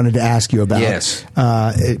always wanted to ask you about. Yes.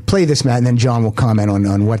 Play this, Matt, and then John will comment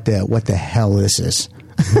on what the hell this is.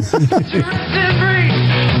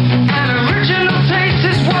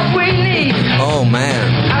 Oh,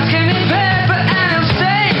 man.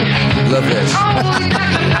 Love this.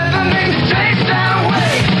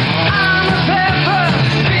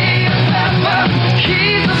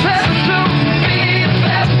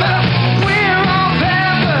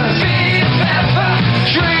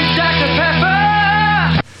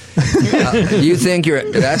 You think I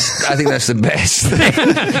think that's the best.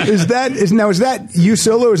 Is that you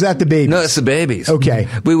solo or is that the Babies? No, it's the Babies. Okay.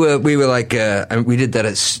 We were like we did that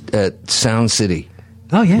at Sound City.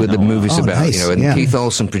 Oh, yeah. With the movies about, nice. and Yeah. Keith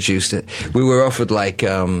Olsen produced it. We were offered like, I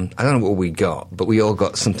don't know what we got, but we all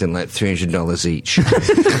got something like $300 each.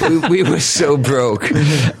 we were so broke.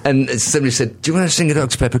 And somebody said, do you want to sing a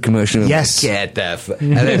Dr. Pepper commercial? Yes. Get that.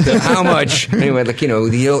 And they said, how much? Anyway, like,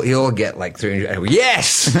 you all get like $300. I went,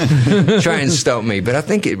 yes! Try and stop me, but I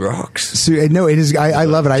think it rocks. So, no, it is. I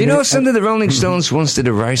love it. Do you know something? The Rolling Stones once did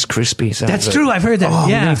a Rice Krispies. That's true. I've heard that. Oh,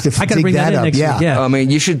 yeah. we have to I got to dig bring that that in up. next Yeah. week. Yeah. I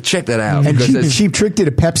mean, you should check that out. And because there's- Cheap Trick did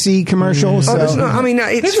a Pepsi commercial. So. there's no, I mean,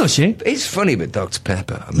 There's no shame. It's funny, but Dr.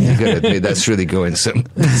 Pepper. I mean, you got to admit that's really going some.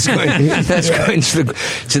 That's going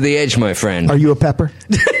to the edge, my friend. Are you a pepper?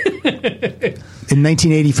 In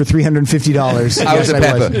 1980 for $350. I was a Yes,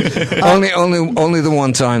 pepper. Only the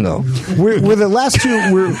one time though. We're the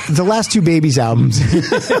last two Babies albums.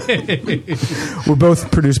 Were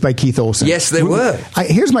both produced by Keith Olsen. Yes, they were.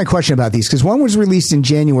 Here's my question about these, because one was released in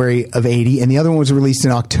January of '80 and the other one was released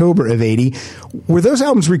in October of '80. Were those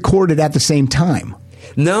albums recorded at the same time?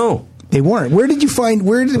 No. They weren't. Where was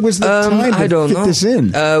the time to I don't fit know. this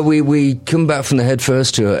in? We come back from the Head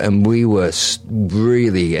First tour and we were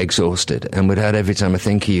really exhausted, and we'd had Every Time I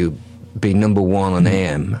Think of You be number one on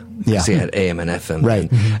AM. Yeah. Because they had AM and FM.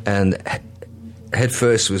 Right. And Head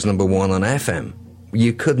First was number one on FM.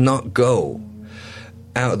 You could not go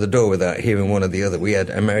out of the door without hearing one or the other. We had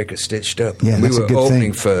America Stitched Up. Yeah, we that's a were good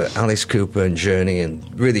opening thing. for Alice Cooper and Journey and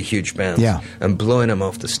really huge bands. Yeah. And blowing them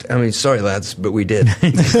off the I mean, sorry lads, but we did.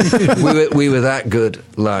 we were that good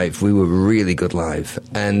live. We were really good live.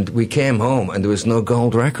 And we came home and there was no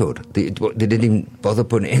gold record. They didn't even bother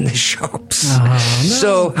putting it in the shops. Oh, no.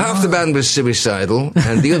 So half the band was suicidal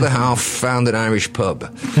and the other half found an Irish pub.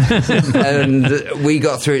 And we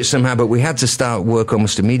got through it somehow, but we had to start work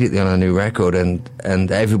almost immediately on a new record, and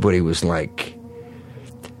everybody was like,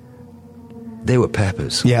 they were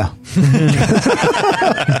peppers. Yeah.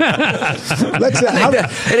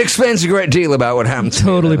 It explains a great deal about what happened to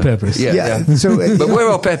Totally me. peppers. Yeah. So, But we're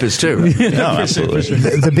all peppers too, right? No, absolutely.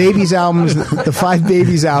 the Babies albums, the 5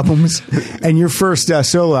 Babies albums, and your first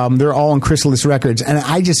solo album, they're all on Chrysalis Records. And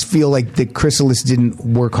I just feel like the Chrysalis didn't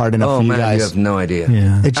work hard enough Oh for you man, guys. you have no idea.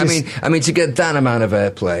 Yeah. It I just- mean, to get that amount of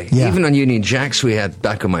airplay, Yeah. even on Union Jacks, we had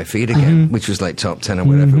Back on My Feet again, which was like top 10 or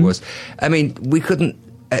whatever it was. I mean, we couldn't.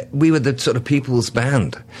 We were the sort of people's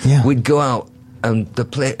band. Yeah. We'd go out and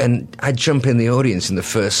I'd jump in the audience in the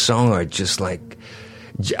first song. I'd just like,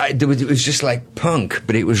 it was just like punk,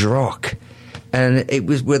 but it was rock. And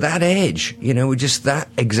we're that age, we're just that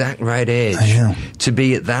exact right age I know. to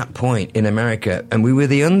be at that point in America. And we were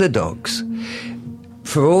the underdogs.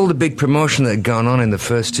 For all the big promotion that had gone on in the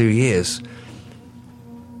first 2 years,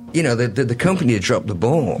 the company had dropped the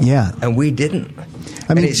ball. Yeah. And we didn't.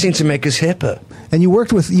 I mean- and it seemed to make us hipper. And you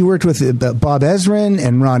worked with Bob Ezrin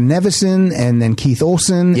and Ron Nevison and then Keith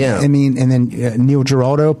Olsen. Yeah. I mean, and then Neil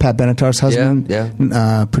Giraldo, Pat Benatar's husband,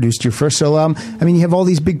 produced your first solo album. I mean, you have all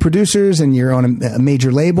these big producers and you're on a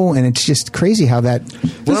major label, and it's just crazy how that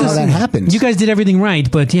happens. You guys did everything right,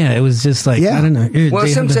 but yeah, it was just like, I don't know. Well,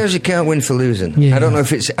 sometimes you can't win for losing. Yeah. I don't know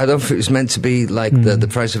if it was meant to be like the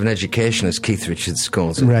price of an education, as Keith Richards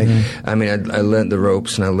calls it. Right. I mean, I learned the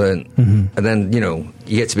ropes, and I learned, and then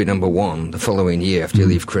you get to be number one the following year after you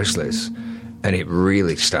leave Chrysalis, and it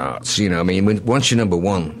really starts. I mean, once you're number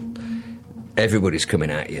one, everybody's coming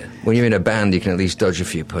at you. When you're in a band, you can at least dodge a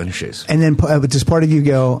few punches. And then does part of you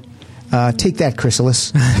go, take that,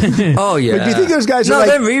 Chrysalis? Oh, yeah. But do you think those guys are No, like...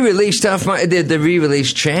 they re-released the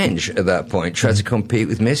re-release Change at that point, tried to compete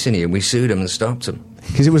with Missing You, and we sued them and stopped them.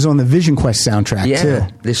 Because it was on the Vision Quest soundtrack, too.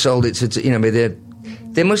 They sold it to,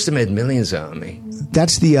 they must have made millions out of me.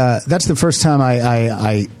 That's the first time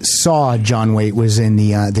I saw John Waite was in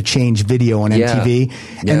the Change video on MTV.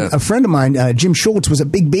 Yeah. And a friend of mine, Jim Schultz, was a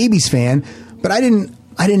big Babies fan, but I didn't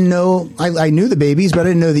know. I knew the Babies, but I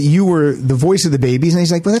didn't know that you were the voice of the Babies. And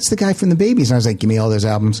he's like, "Well, that's the guy from the Babies." And I was like, "Give me all those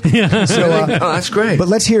albums." Yeah. So, oh, that's great. But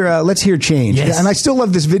let's hear Change. Yes. And I still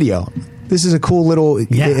love this video. This is a cool little,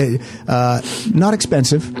 not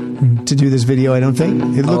expensive to do this video. I don't think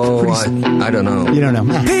it looked pretty. I don't know. You don't know.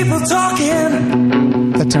 People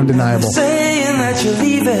talking, That's undeniable. saying that you're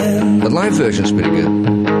leaving. The live version's pretty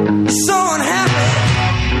good. So unhappy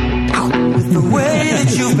with the way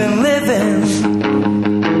that you've been living.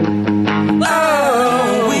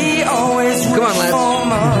 Oh, we always Come on, wish lads. for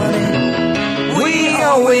money. We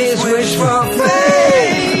always wish for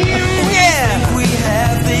fame. Yeah, we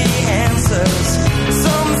have the answers.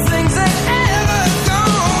 Some things that ever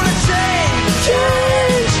gonna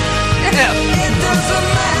change. It doesn't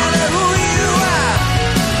matter who you are.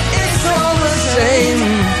 It's all the same.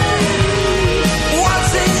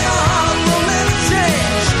 What's in your heart will never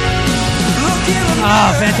change. Look in the Oh,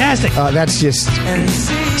 fantastic. That's just... and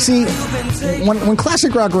See, when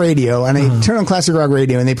Classic Rock Radio, and I turn on Classic Rock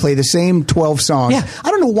Radio and they play the same 12 songs, Yeah. I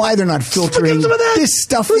don't know why they're not filtering Some of that. this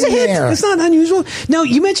stuff It was in a hit. there. It's not unusual. Now,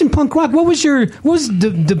 you mentioned punk rock. What was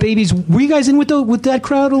the Babies? Were you guys in with that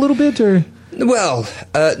crowd a little bit, or? Well,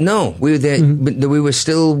 no, we were there, but we were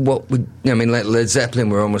still like Led Zeppelin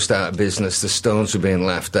were almost out of business. The Stones were being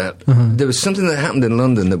laughed at. There was something that happened in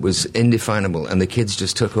London that was indefinable, and the kids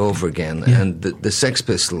just took over again. Yeah. And the Sex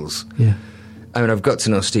Pistols. Yeah. I mean, I've got to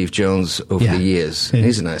know Steve Jones over the years, and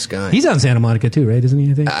he's a nice guy. He's out in Santa Monica too, right? Isn't he?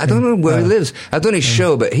 I think. I don't know where he lives. I've done his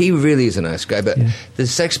show, but he really is a nice guy. But the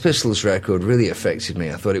Sex Pistols record really affected me.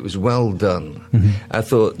 I thought it was well done. I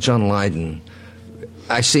thought John Lydon,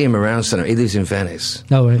 I see him around somewhere. He lives in Venice.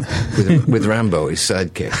 Oh, right. with Rambo, his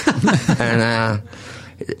sidekick. And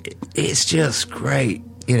it's just great,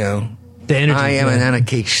 The energy. I am an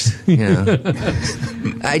anarchist,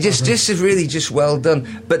 I this is really just well done.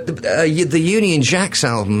 But the Union Jacks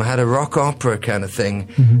album had a rock opera kind of thing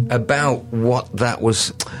about what that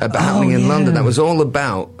was about happening in London. That was all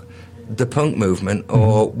about the punk movement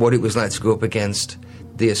or what it was like to go up against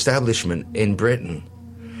the establishment in Britain.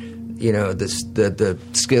 The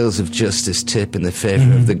scales of justice tip in the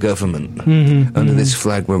favour of the government under this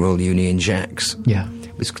flag we're all Union Jacks. Yeah.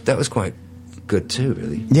 That was quite good too,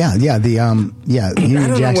 really. Yeah. The I Union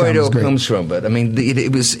don't Jack know where sound it was all great. comes from, but I mean,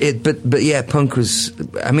 but yeah, punk was.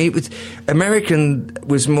 I mean, American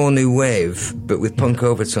was more new wave, but with punk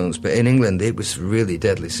overtones. But in England, it was really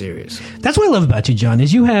deadly serious. That's what I love about you, John.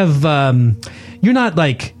 Is you have you're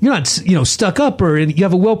not stuck up, or you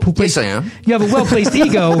have a well placed. Yes, I am. You have a well placed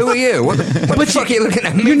ego. Who are you? What the fuck are you looking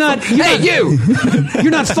at me? You're not. for? You're Hey, not, you!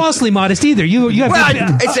 You're not falsely modest either. You have. Well,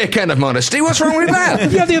 it's a kind of modesty. What's wrong with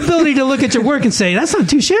that? you have the ability to look at your work and say that's not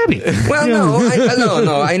too shabby. Well,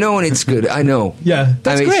 no, I know when it's good. I know. Yeah,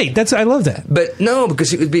 that's I mean, great. I love that. But no,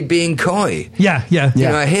 because it would be being coy. Yeah.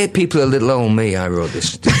 I hate people a little, oh, me, I wrote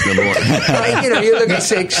this number one. You look and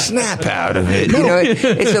say, snap out of it.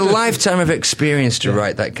 It's a lifetime of experience to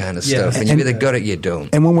write that kind of stuff. And you either got it, you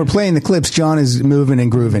don't. And when we're playing the clips, John is moving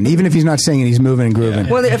and grooving. Even if he's not singing, he's moving and grooving.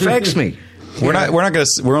 Well, it affects me.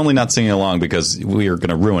 We're only not singing along because we are going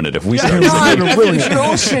to ruin it if we start No, singing. you should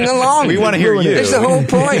all sing along. We want to hear you. That's the whole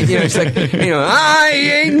point. It's like, I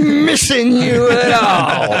ain't missing you at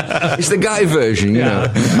all. It's the guy version,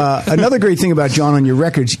 Another great thing about John on your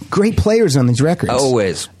records, great players on these records.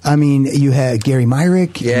 Always. I mean, you have Gary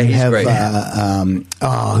Myrick. Yeah, you he's have, great.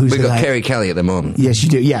 who's We the got guy? Kerry Kelly at the moment. Yes, you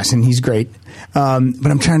do. Yes, and he's great. But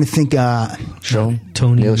I'm trying to think.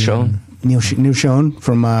 Tony Neil Schon. Neil Schon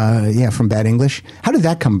from Bad English. How did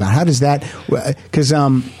that come about? How does that? Because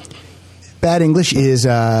Bad English is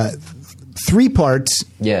 3 parts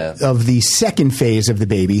Yeah. of the second phase of the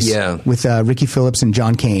Babies Yeah. with Ricky Phillips and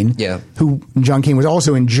John Cain. Yeah. Who John Cain was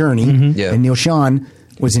also in Journey, Yeah. and Neil Schon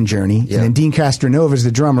was in Journey, Yeah. and then Dean Castronova's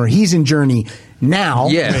the drummer. He's in Journey now,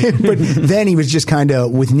 Yeah. but then he was just kind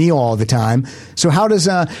of with Neil all the time. So how does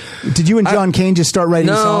did you and John Cain just start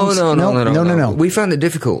writing songs? No. We found it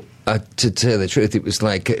difficult to tell the truth. It was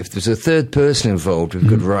like if there's a third person involved, we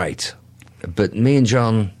could write. But me and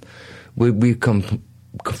John, we come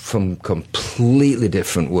from completely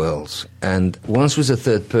different worlds. And once there was a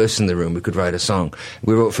third person in the room, we could write a song.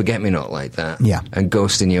 We wrote Forget Me Not like that, Yeah. and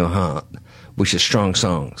Ghost in Your Heart, which are strong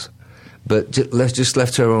songs. But just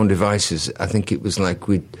left to our own devices, I think it was like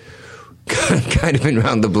we'd kind of been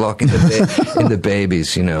around the block in the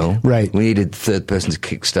Babies, you know. Right. We needed third person to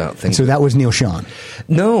kickstart things. So that was Neil Schon.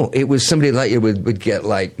 No, it was somebody like you would get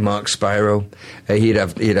like Mark Spiro. He'd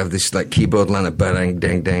have this like keyboard line of ding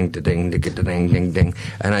ding ding ding ding ding ding ding,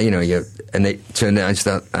 and and it turned out it's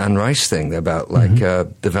that Anne Rice thing about like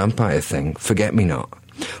the vampire thing, Forget Me Not,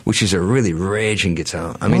 which is a really raging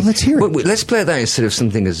guitar. I mean, let's hear it. Let's play that instead of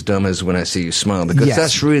something as dumb as When I See You Smile, because Yes.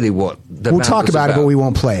 that's really what the We'll band talk was about it, but we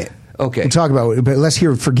won't play it. Okay. We'll talk about it, but let's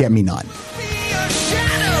hear Forget Me Not. Your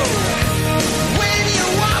shadow when you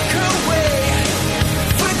walk away.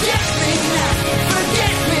 Forget me not,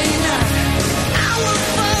 forget me not. I will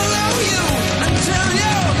follow you until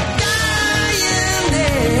your dying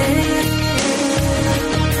day.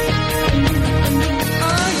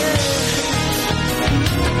 Oh yeah.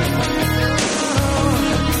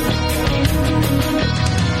 A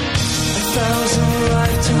thousand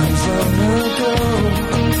lifetimes long ago,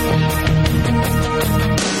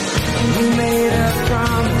 we made a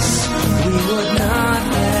promise we would not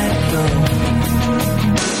let go.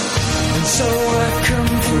 And so I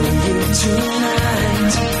come for you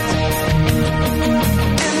tonight.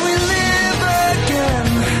 And we live again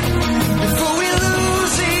before we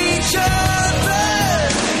lose each other.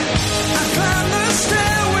 I climb the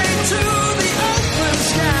stairway to the open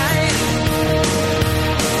sky.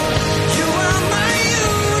 You are my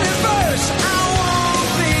universe. I won't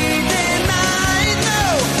be denied. No,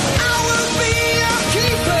 I will be your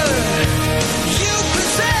keeper. You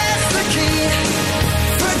possess the key.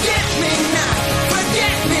 Forget me not, 'cause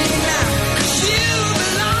you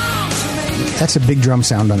belong to me. That's a big drum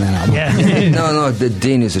sound on that album. Yeah. No, the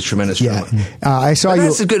Dean is a tremendous Yeah. drummer. I saw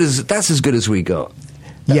you. That's as good as we got.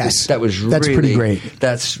 Yes. That's pretty really great.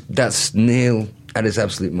 That's Neil at his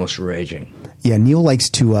absolute most raging. Yeah, Neil likes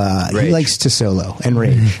to he Rage. likes to solo and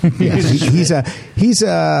rage. Yeah, he's a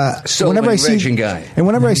Soloing, whenever I see raging guy. And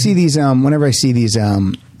whenever I see these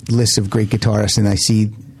lists of great guitarists, and I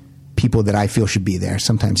see people that I feel should be there,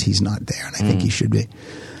 sometimes he's not there, and I think he should be.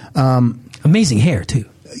 Amazing hair too.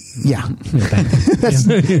 Yeah, That's,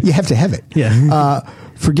 you have to have it. Yeah.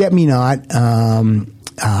 Forget Me Not.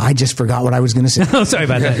 I just forgot what I was going to say. Oh, sorry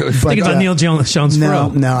about that. But, Think about Neil Sean's fro.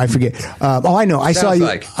 No, I forget. I know. I saw Sounds you.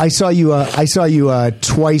 like. I saw you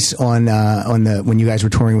twice on the when you guys were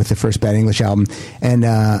touring with the first Bad English album, and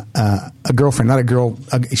a girlfriend, not a girl.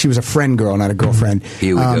 She was a friend girl, not a girlfriend.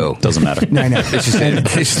 Here we go. Doesn't matter. No, I know. This is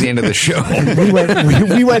the end of the show. we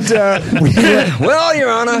went. Well,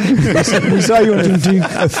 Your Honor. We saw you in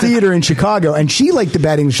a theater in Chicago, and she liked the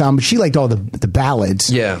Bad English album, but she liked all the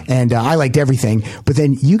ballads. Yeah. And I liked everything. But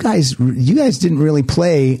then you guys didn't really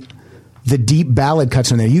play the deep ballad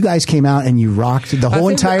cuts on there. You guys came out and you rocked the whole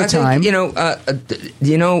entire time. When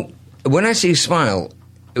I See You Smile,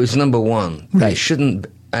 it was number one. Right. It shouldn't.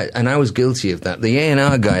 And I was guilty of that. The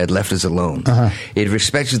A&R guy had left us alone. He'd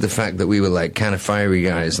respected the fact that we were like kind of fiery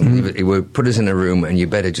guys, and he would put us in a room, and you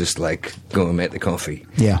better just like go and make the coffee.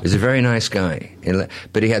 Yeah. He was a very nice guy.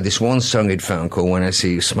 But he had this one song he'd found called When I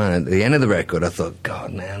See You Smile. At the end of the record, I thought,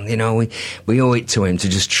 God, man, we owe it to him to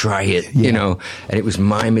just try it, and it was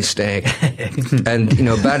my mistake. And,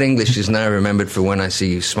 Bad English is now remembered for When I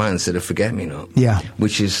See You Smile instead of Forget Me Not. Yeah.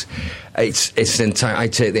 Which is, it's entire, I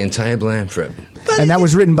take the entire blame for it. And that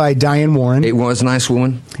was written by Diane Warren. It was a nice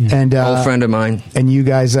woman, and old friend of mine. And you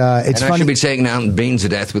guys, it's and funny. I should be taken out and beaten to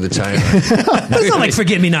death with a tire. It's not like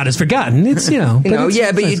Forget Me Not is forgotten. It's you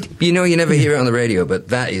never hear it on the radio, but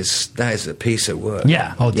that is a piece of work.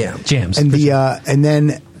 Yeah, jams. And and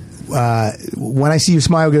then When I See You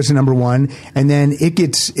Smile goes to number one, and then it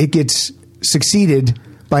gets succeeded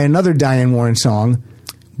by another Diane Warren song,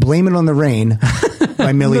 Blame It on the Rain.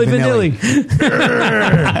 by Milli Vanilli.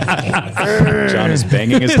 John is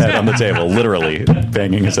banging his head on the table, literally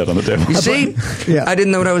banging his head on the table. You see? Yeah. I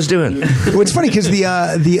didn't know what I was doing. Well, it's funny because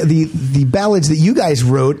the ballads that you guys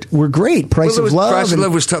wrote were great. Price of Love. Price of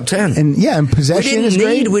Love was top 10. And Possession is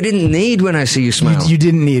great. We didn't need When I See You Smile. You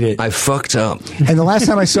didn't need it. I fucked up. And the last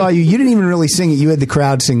time I saw you, you didn't even really sing it. You had the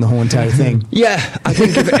crowd sing the whole entire thing. Yeah, I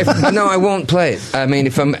think no, I won't play it. I mean,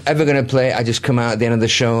 if I'm ever going to play it, I just come out at the end of the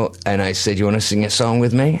show and I say, "Do you want to sing a song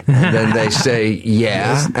with me?" And then they say,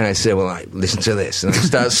 "Yeah," and I say, "Well, listen to this," and I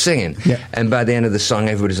start singing. Yeah. And by the end of the song,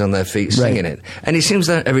 everybody's on their feet singing it, and it seems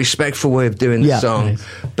like a respectful way of doing the song.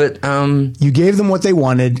 But you gave them what they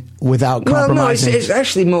wanted without compromising. Well, no, it's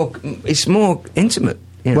actually more. It's more intimate.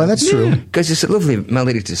 You know? Well, that's true. Because it's a lovely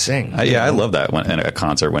melody to sing. Yeah, I love that in a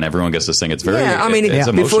concert when everyone gets to sing. It's very. Yeah, I mean,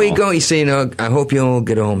 it's before you emotional. go, you say, I hope you all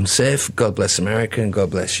get home safe. God bless America and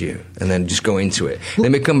God bless you. And then just go into it.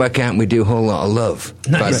 Then we come back out and we do a whole lot of Love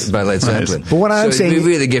by Led Zeppelin. But what I'm saying, we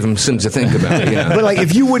really give them something to think about. You know? But like,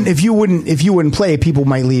 if you wouldn't play, people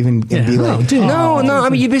might leave and be like, No, I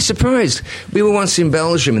mean, you'd be surprised. We were once in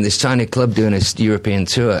Belgium in this tiny club doing a European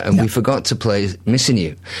tour, and we forgot to play Missing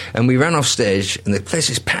You. And we ran off stage, and the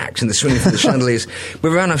place is packed, and the swinging for the chandeliers. We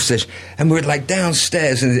ran off stage, and we were like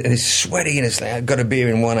downstairs, and it's sweaty, and it's like, I've got a beer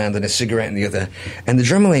in one hand and a cigarette in the other. And the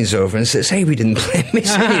drummer leans over and says, "Hey, we didn't play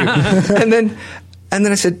Missing You." and then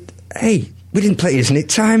I said, "Hey, we didn't play Isn't It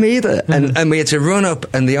Time either." And we had to run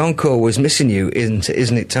up, and the encore was Missing You, Isn't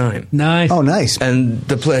It Time? Nice. Oh, nice. And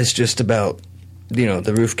the place just about,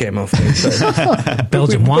 the roof came off.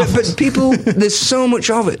 Belgian waffles. But people, there's so much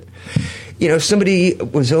of it. Somebody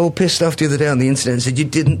was all pissed off the other day on the internet and said, "You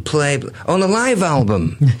didn't play on the live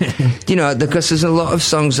album." Because there's a lot of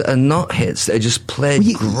songs that are not hits that are just played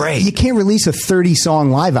great. You can't release a 30-song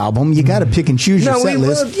live album. You got to pick and choose your set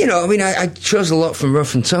list. I chose a lot from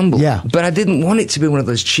Rough and Tumble. Yeah. But I didn't want it to be one of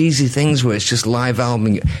those cheesy things where it's just live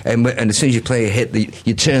album, and as soon as you play a hit,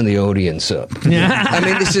 you turn the audience up. I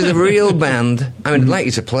mean, this is a real band. I mean, I'd like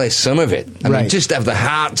you to play some of it. I mean, just have the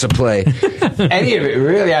heart to play any of it,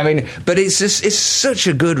 really. I mean, but it's such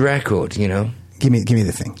a good record, Give me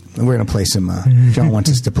the thing. We're going to play some. John wants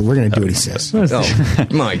us to. We're going to do what he says. Oh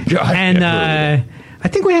my God! And I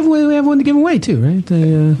think we have one to give away too, right?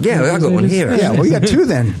 Yeah, I got one here. Yeah, well, we got two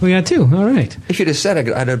then. We got two. All right. If you'd have said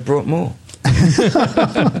I'd have brought more.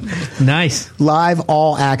 Nice. Live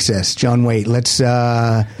all access. John Waite. Let's. Do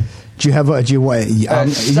you have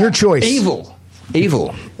your choice? Evil.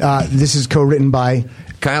 This is co-written by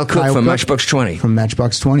Kyle Cook from Matchbox 20. From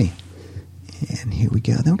Matchbox 20. And here we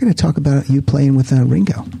go. Then we're going to talk about you playing with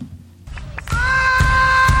Ringo.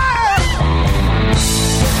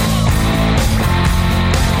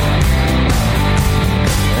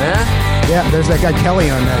 Yeah, there's that guy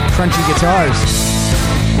Kelly on crunchy guitars.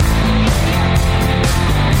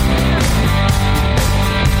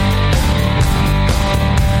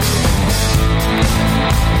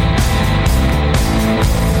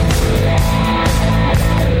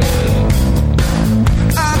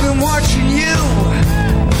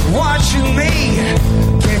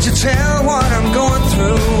 Tell what I'm going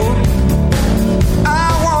through.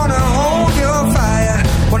 I wanna hold your fire,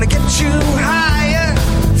 wanna get you higher.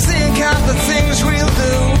 Think of the things we'll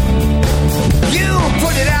do. You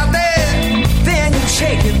put it out there, then you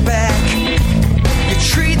take it back. You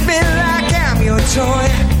treat me like I'm your toy.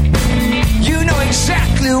 You know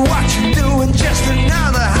exactly what you're doing, just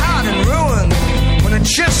another heart in ruin. When I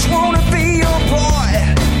just wanna be your boy.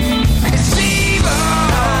 It's evil.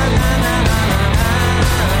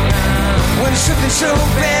 When something so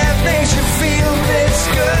bad makes you feel this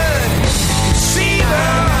good. It's evil,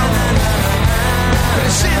 but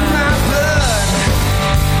it's in my blood,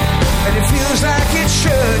 and it feels like it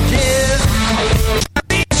should, yeah. It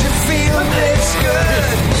makes you feel this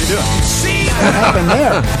good. What are you doing? It's evil. What happened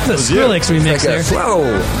there? The Skrillex remix there. Flow.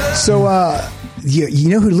 So, you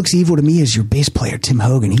know who looks evil to me is your bass player, Tim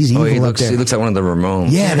Hogan. He's evil He up looks there. like one of the Ramones.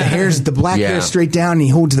 Yeah, the black hair straight down, and he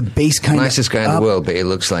holds the bass kind of nicest guy in the world, but he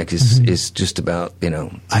looks like he's just about, I know.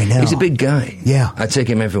 He's a big guy. Yeah. I take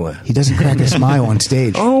him everywhere. He doesn't crack a smile on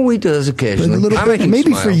stage. Oh, he does But occasionally. a little I bit, make him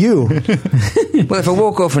maybe smile. for you. Well, if I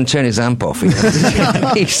walk off and turn his amp off, he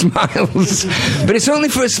smiles. But it's only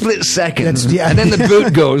for a split second. And then the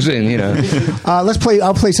boot goes in,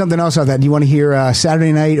 I'll play something else off that. Do you want to hear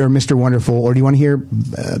Saturday Night or Mr. Wonderful, or do you want to hear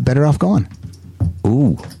Better Off Gone?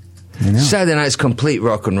 Ooh. I know. Saturday Night's complete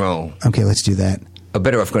rock and roll. Okay, let's do that.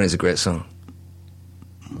 Better Off Gone is a great song.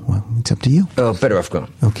 Well, it's up to you. Oh, Better Off Gone.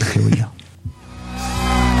 Okay, here we go.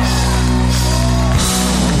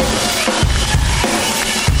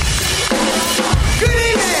 Good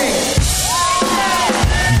evening.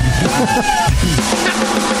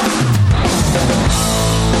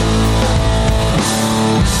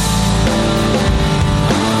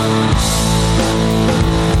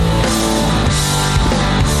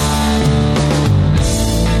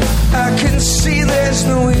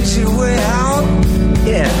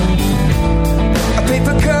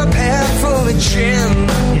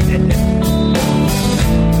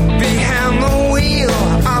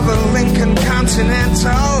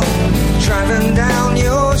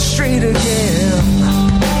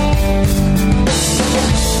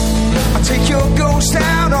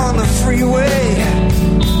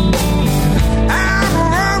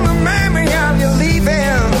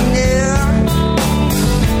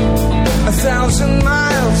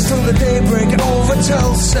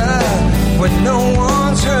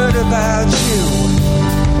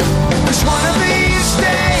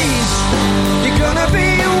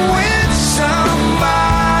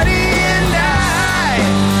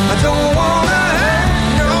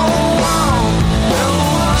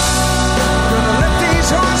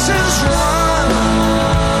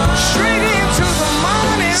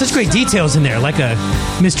 such great details in there, like a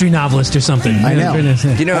mystery novelist or something. I know.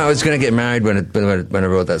 You know, I was going to get married when I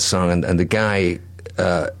wrote that song, and the guy,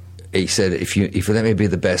 he said, if you let me be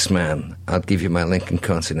the best man, I'll give you my Lincoln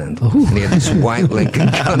Continental. Ooh. And he had this white Lincoln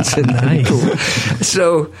Continental. Nice.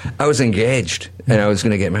 So I was engaged, and I was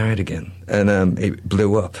going to get married again, and it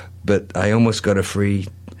blew up. But I almost got a free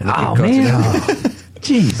Lincoln Continental. Man.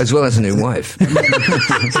 Jeez. As well as a new wife.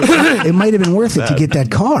 It might have been worth it to get that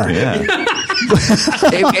car. Yeah.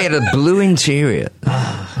 It had a blue interior.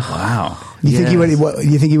 Wow. You think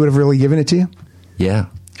he would have really given it to you? Yeah.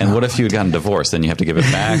 And what if you had gotten divorced? Then you have to give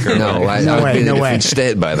it back? Or No, I No would way, be in no a way. different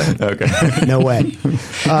state by then. Okay. No way.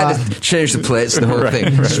 Had to change the plates and the whole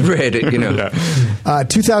thing. Spread it, you know.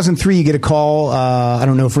 2003, you get a call. I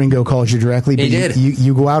don't know if Ringo called you directly, but He did.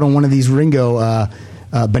 You go out on one of these Ringo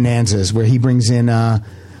bonanzas where he brings in a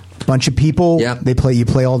bunch of people. Yeah. You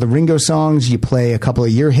play all the Ringo songs. You play a couple of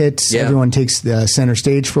your hits. Yeah. Everyone takes the center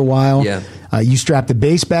stage for a while. Yeah. You strap the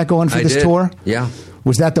bass back on for I this did. tour. Yeah.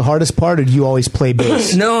 Was that the hardest part, or did you always play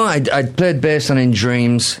bass? No, I played bass on In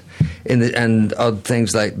Dreams, and odd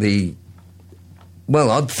things like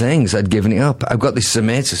odd things. I'd given it up. I've got this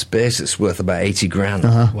Sematus bass that's worth about 80 grand,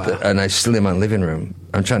 and I still in my living room.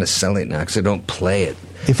 I'm trying to sell it now because I don't play it.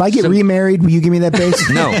 If I get remarried, will you give me that bass?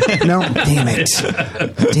 No. No? Damn it.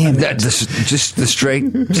 Damn it. Just the straight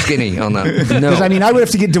skinny on that. No. Because, I mean, I would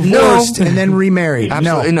have to get divorced and then remarried.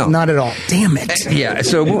 Absolutely no, not. not at all. Damn it. Yeah.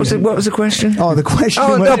 So what was it? What was the question? Oh, the question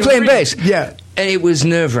Oh, was... no, playing bass. Yeah. And it was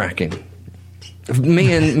nerve-wracking.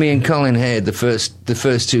 Me and Colin Hay, the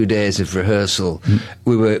first 2 days of rehearsal,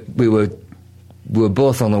 we were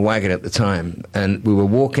both on the wagon at the time, and we were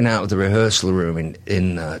walking out of the rehearsal room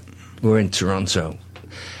we were in Toronto,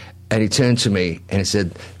 and he turned to me and he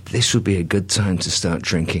said, "This would be a good time to start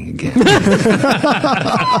drinking again."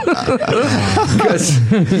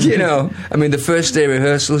 Because, you know, I mean, the first day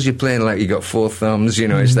rehearsals, you're playing like you got 4 thumbs, you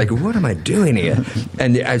know, it's like, what am I doing here?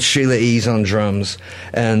 And you had Sheila E's on drums,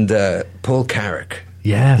 and Paul Carrick.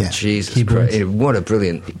 Yeah. Jesus Keyboards. Christ, what a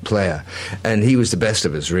brilliant player. And he was the best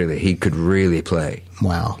of us, really. He could really play.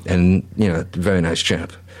 Wow. And, you know, very nice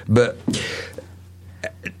chap. But,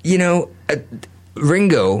 you know,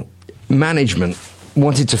 Ringo management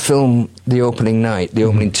wanted to film the opening night, the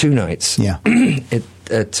opening 2 nights, Yeah.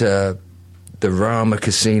 at the Rama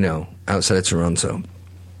Casino outside of Toronto.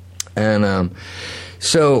 And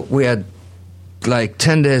so we had like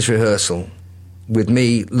 10 days rehearsal with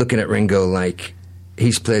me looking at Ringo like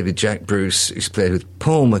he's played with Jack Bruce, he's played with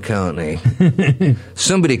Paul McCartney.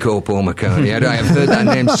 Somebody called Paul McCartney. I have heard that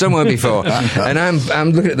name somewhere before. And I'm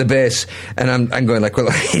looking at the bass, and I'm going like, well,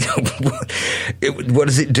 you know, what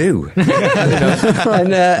does it do? You know?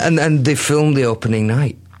 And they filmed the opening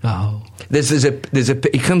night. Oh. There's a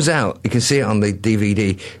it comes out, you can see it on the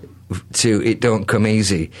DVD, to It Don't Come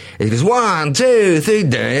Easy. He goes, 1, 2, 3,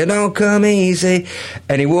 it don't come easy.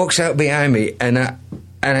 And he walks out behind me, and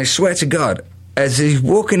I swear to God, as he's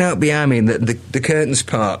walking out behind me, the curtains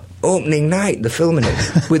part, opening night, the filming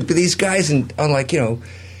it, with these guys on like, you know,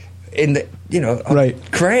 in the, you know, on Right.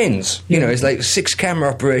 cranes. You know, it's like 6 camera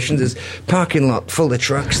operations, there's parking lot full of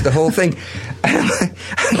trucks, the whole thing. And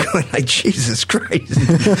I'm going like, Jesus Christ.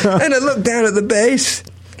 And I look down at the bass,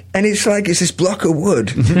 and it's like it's this block of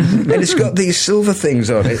wood, and it's got these silver things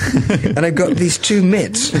on it, and I've got these 2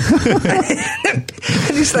 mitts,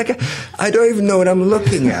 and it's like I don't even know what I'm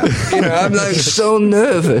looking at. You know, I'm like so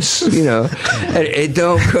nervous. You know, and it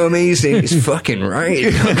don't come easy. It's fucking right.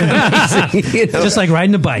 It don't come easy, you know? Just like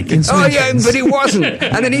riding a bike. In Oh yeah, Swinton. but he wasn't.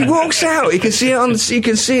 And then he walks out. You can see it you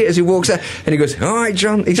can see it as he walks out, and he goes, "All right,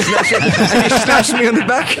 John." He slaps me on the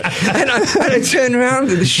back, and I turn around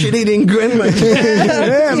with a shit-eating grin, like,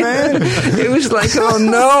 "Yeah, man." It was like, "Oh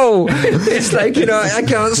no!" It's like, you know, I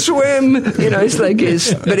can't swim. You know, it's like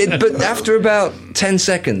but after about 10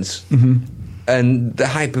 seconds. And the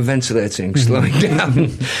hyperventilating slowing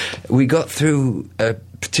down, we got through a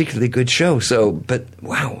particularly good show. So, but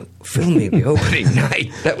wow, filming the opening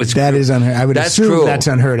night, that was That cruel. is unheard. I would That's assume cruel. that's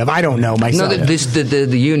unheard of. I don't know No, myself.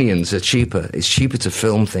 the unions are cheaper. It's cheaper to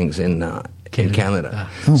film things in Canada.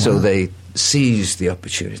 So they seized the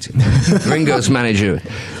opportunity. Ringo's manager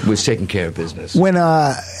was taking care of business. When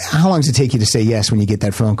how long does it take you to say yes when you get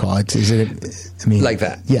that phone call? Is it? I mean, Like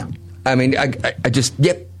that. Yeah. I mean, I just,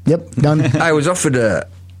 yep. Yep. Done. I was offered an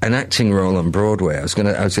acting role on Broadway.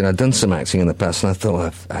 I'd done some acting in the past, and I thought,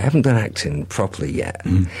 well, I haven't done acting properly yet.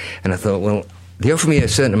 And I thought, well, they offered me a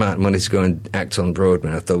certain amount of money to go and act on Broadway,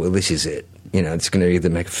 and I thought, well, this is it. You know, it's going to either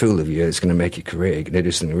make a fool of you, or it's going to make your career. You're going to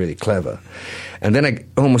do something really clever. And then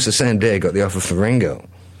almost the same day, I got the offer for Ringo.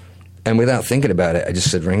 And without thinking about it, I just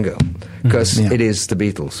said Ringo. Because Yeah. it is the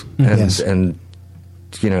Beatles. Yes. And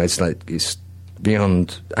it's like it's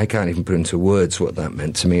beyond. I can't even put into words what that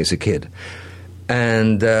meant to me as a kid.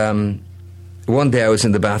 And one day I was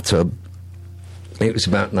in the bathtub. It was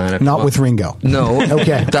about 9 o'clock. Not with Ringo. No.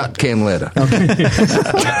 Okay. That came later. Okay.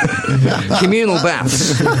 Communal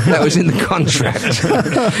baths. That was in the contract.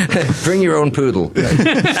 Bring your own poodle.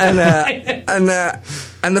 And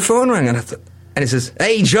the phone rang, and it says,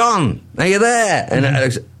 "Hey, John, are you there?" And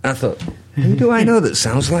I thought, who do I know that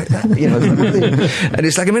sounds like that? And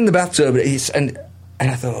it's like I'm in the bathtub, and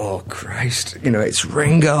I thought, oh, Christ, it's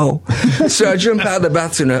Ringo. So I jump out of the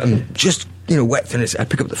bathroom and just, wet finished. I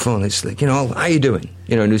pick up the phone. It's like, how you doing?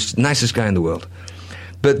 And he was the nicest guy in the world.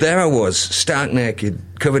 But there I was, stark naked,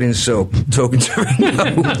 covered in soap, talking to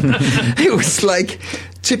Ringo. It was like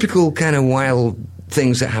typical kind of wild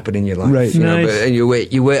things that happen in your life. Right. And you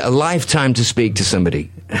wait a lifetime to speak to somebody.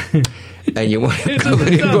 And you want to cover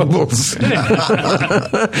in bubbles. So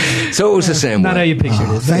it was the same Not way. how you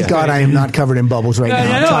pictured it. Thank God I am not covered in bubbles right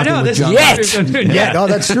now. I'm talking with John. Yet! No,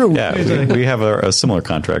 that's true. Yeah, we have a similar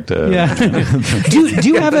contract. Yeah. do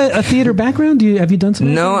you have a theater background? Have you done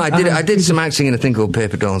something? No, I did some acting in a thing called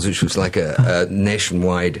Paper Dolls, which was like a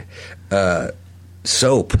nationwide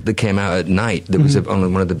soap that came out at night. That was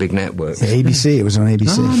on one of the big networks. ABC. It was on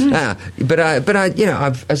ABC. Oh, nice. But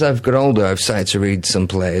as I've got older, I've started to read some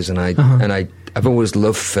plays, and I've always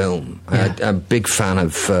loved film. Yeah. I'm a big fan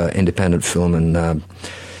of independent film and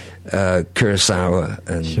Kurosawa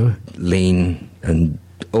and Lean and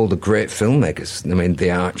all the great filmmakers. I mean,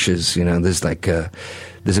 the Archers.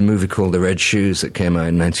 There's a movie called The Red Shoes that came out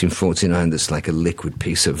in 1949 that's like a liquid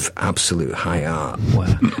piece of absolute high art.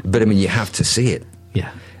 Wow. But, you have to see it.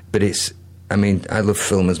 Yeah. But I love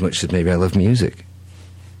film as much as maybe I love music.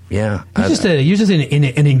 Yeah. You're just an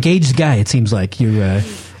engaged guy, it seems like. You're...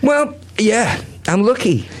 Well, yeah. I'm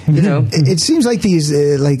lucky, It seems like these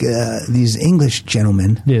English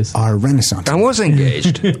gentlemen are Renaissance. I was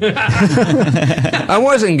engaged. I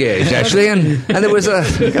was engaged, actually, and there was a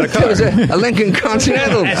Lincoln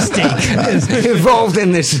Continental involved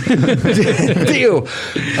in this deal.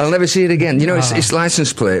 I'll never see it again. Its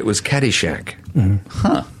license plate was Caddyshack.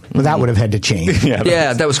 Huh. Well, that would have had to change.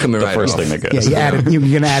 Yeah, that was coming right off. The first thing that goes. Yeah, you're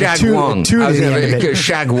going to add Shag two Wong. to the end of it.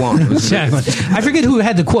 Shag Wong. I forget who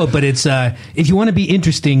had the quote, but it's if you want to be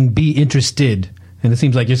interesting, be interested. And it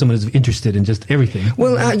seems like you're someone who's interested in just everything.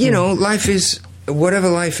 Well, life is whatever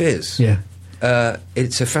life is. Yeah.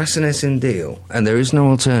 It's a fascinating deal, and there is no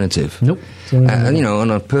alternative. Nope.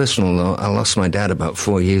 On a personal note, I lost my dad about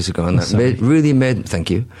 4 years ago, and that really made. Thank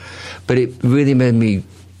you, but it really made me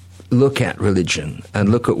look at religion and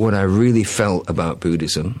look at what I really felt about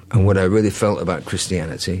Buddhism and what I really felt about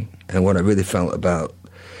Christianity and what I really felt about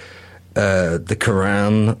the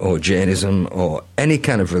Quran or Jainism or any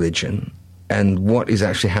kind of religion and what is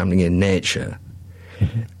actually happening in nature.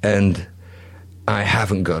 And I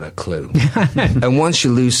haven't got a clue. And once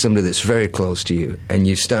you lose somebody that's very close to you and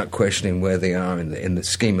you start questioning where they are in the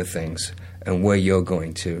scheme of things and where you're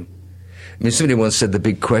going to, somebody once said the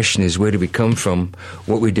big question is where do we come from,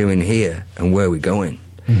 what we're doing here, and where we're going.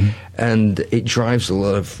 Mm-hmm. And it drives a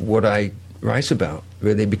lot of what I write about,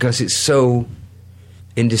 really, because it's so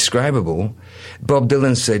indescribable. Bob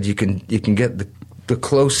Dylan said you can get the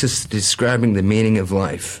closest to describing the meaning of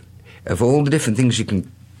life, of all the different things you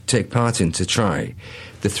can take part in to try.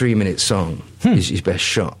 The 3-minute song is his best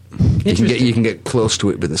shot. You can get close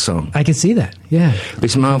to it with a song. I can see that. Yeah,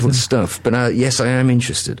 it's marvelous stuff. But yes, I am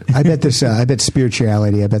interested. I bet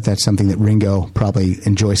spirituality. I bet that's something that Ringo probably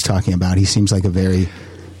enjoys talking about. He seems like a very.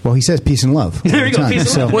 Well, he says peace and love. There you go,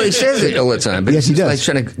 peace and love. Well, he says it all the time, but yes, he does. Like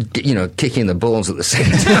trying to, kick in the balls at the same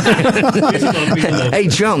time. Hey,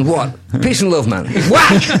 John, what? Peace and love, man.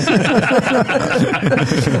 Whack!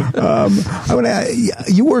 I want to.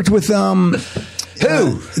 You worked with who?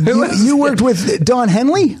 You worked with Don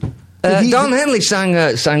Henley. Don Henley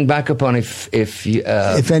sang backup on if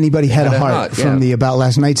anybody had a heart from the About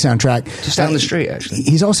Last Night soundtrack, just down the street. Actually,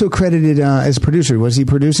 he's also credited as producer. Was he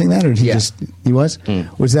producing that, or did he just? He was.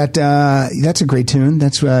 Was that? That's a great tune.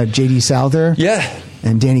 That's J.D. Souther. Yeah,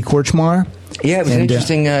 and Danny Korchmar. Yeah, it was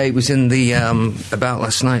interesting. It was in the About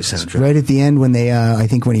Last Night soundtrack. Right at the end when they, I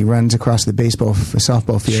think when he runs across the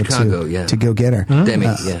softball field Chicago, to go get her. Huh? Demi,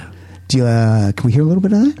 yeah. Do you? Can we hear a little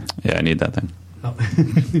bit of that? Yeah, I need that thing. Oh.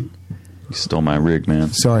 You stole my rig, man.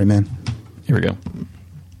 Sorry, man. Here we go.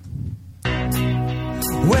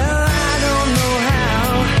 Well, I don't know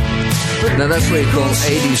how. Now that's what you call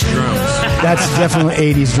 80s drums. That's definitely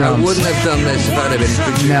 80s drums. I wouldn't have done this if I'd have been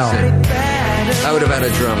producing. No. I would have had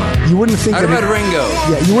a drummer. You wouldn't think I'd have had Ringo.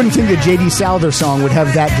 Yeah, you wouldn't think the J.D. Souther song would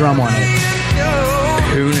have that drum on it.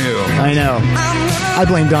 Who knew? I know. I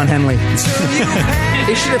blame Don Henley.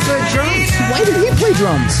 He should have played drums. Why did he play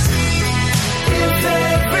drums? If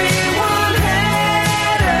everyone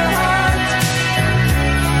had a heart,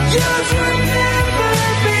 yours would never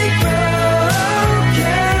be broken.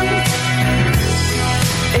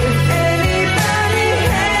 If anybody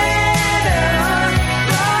had a heart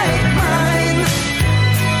like mine.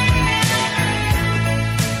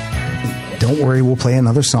 Don't worry, we'll play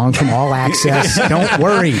another song from All Access. Don't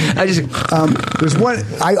worry. There's one.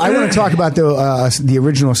 I want to talk about the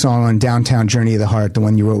original song on Downtown Journey of the Heart, the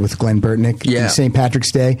one you wrote with Glenn Burtnick, Yeah. St.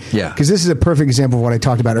 Patrick's Day. Yeah. Because this is a perfect example of what I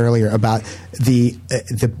talked about earlier about the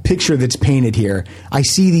picture that's painted here. I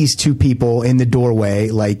see these two people in the doorway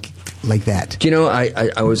like that. Do you know,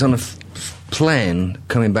 I was on a plane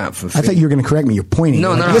coming back from... I thought you were going to correct me. You're pointing.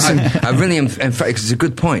 No, like, no, listen. I really am. In fact, it's a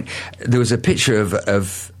good point. There was a picture of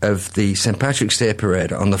the St. Patrick's Day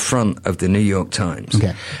parade on the front of the New York Times.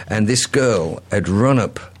 Okay. And this girl had run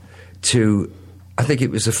up to, I think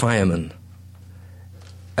it was a fireman.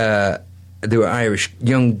 They were Irish,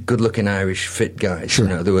 young, good-looking Irish, fit guys. Sure.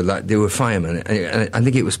 You know, they were firemen, and I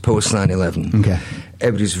think it was post 9/11. Okay.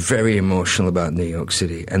 Everybody was very emotional about New York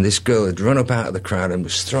City, and this girl had run up out of the crowd and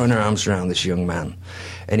was throwing her arms around this young man,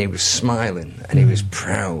 and he was smiling and he was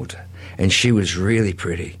proud, and she was really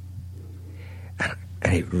pretty,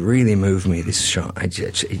 and it really moved me. This shot,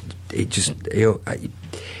 the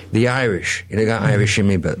Irish, I got Irish in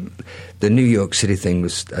me, but the New York City thing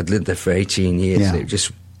was. I'd lived there for 18 years. Yeah. And it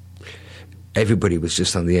just. Everybody was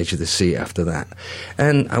just on the edge of the seat after that.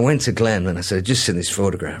 And I went to Glenn and I said, I've just seen this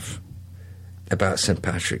photograph about St.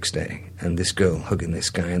 Patrick's Day and this girl hugging this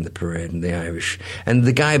guy in the parade and the Irish. And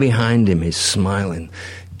the guy behind him is smiling.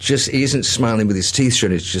 He isn't smiling with his teeth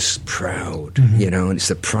shut, it's just proud, you know, and it's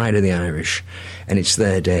the pride of the Irish and it's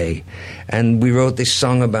their day. And we wrote this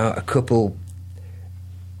song about a couple.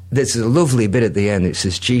 There's a lovely bit at the end. It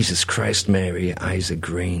says, Jesus Christ, Mary, your eyes are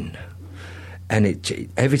green. And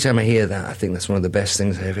every time I hear that, I think that's one of the best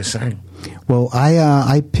things I ever sang. Well,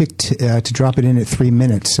 I picked to drop it in at 3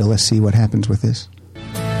 minutes, so let's see what happens with this.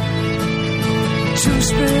 Two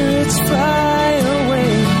spirits fly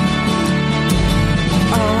away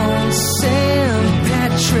on St.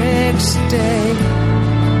 Patrick's Day.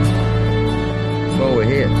 Well, we're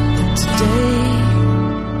here. Today,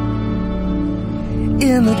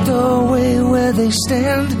 in the doorway where they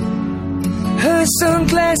stand, her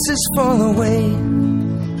sunglasses fall away.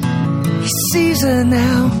 He sees her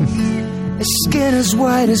now, her skin as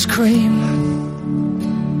white as cream.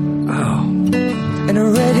 Oh, and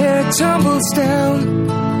her red hair tumbles down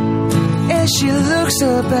as she looks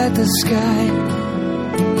up at the sky.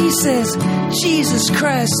 He says, Jesus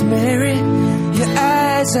Christ, Mary, your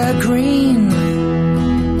eyes are green.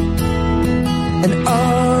 And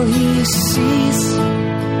all he sees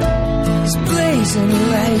is blazing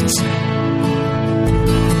light.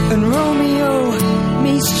 And Romeo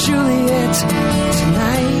meets Juliet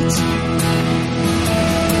tonight.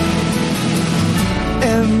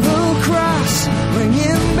 Emerald cross,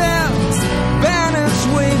 ringing bells, banners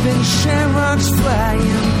waving, shamrocks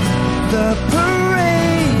flying. The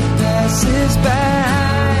parade passes by.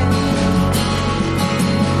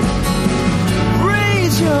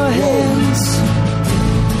 Raise your hands,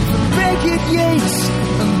 Beckett Yates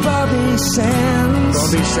and Bobby Sands.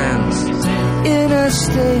 Bobby Sands. In a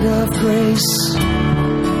state of grace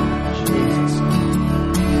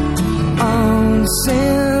on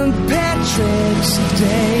St. Patrick's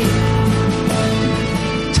Day.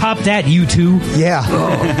 Top that, you two. Yeah,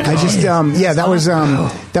 I just that was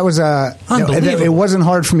Unbelievable. it wasn't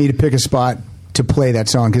hard for me to pick a spot to play that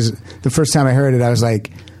song because the first time I heard it, I was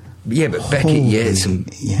like, Yeah, but Beckett Yates and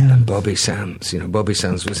yeah. Bobby Sands. You know, Bobby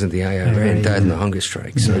Sands was in the IRA and died in the hunger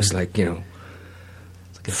strike. So it's like, you know,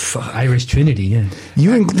 fuck. Irish Trinity, yeah.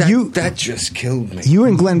 That just killed me. You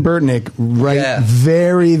and Glenn Burtnick write Yeah.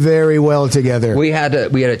 very, very well together. We had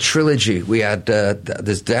a trilogy. We had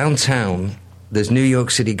there's Downtown, there's New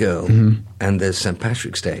York City Girl, and there's St.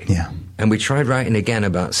 Patrick's Day. Yeah. And we tried writing again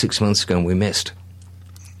about 6 months ago, and we missed.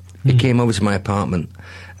 He came over to my apartment,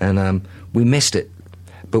 and we missed it.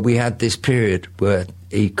 But we had this period where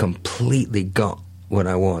he completely got what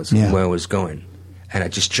I was and where I was going. And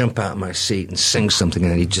I'd just jump out of my seat and sing something,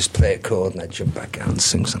 and then he'd just play a chord, and I'd jump back out and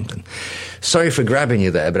sing something. Sorry for grabbing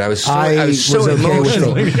you there, but I was so I was okay with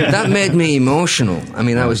emotional. it. That made me emotional. I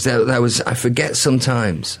mean, that was I forget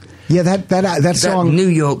sometimes. Yeah, that song. That New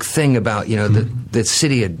York thing about, you know, the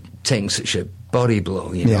city had taken such a body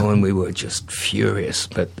blow, you know, and we were just furious.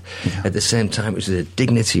 But at the same time, it was the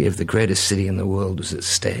dignity of the greatest city in the world was at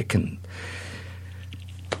stake. And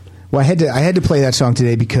Well, I had to play that song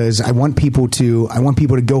today because I want people to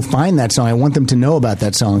go find that song. I want them to know about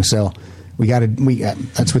that song. So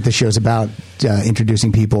that's what the show's about,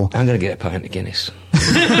 introducing people. I'm going to get a pint of Guinness.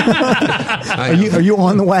 Are you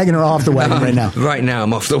on the wagon or off the wagon right now? Right now,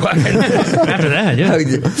 I'm off the wagon. After that, yeah.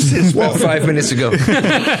 Since 5 minutes ago.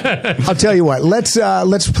 I'll tell you what.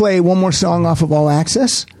 Let's play one more song off of All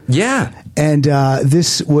Access. Yeah. And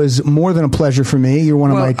this was more than a pleasure for me. You're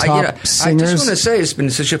one of my top singers. I just want to say it's been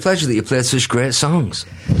such a pleasure that you played such great songs.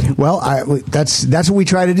 Well, that's what we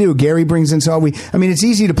try to do. Gary brings in song. It's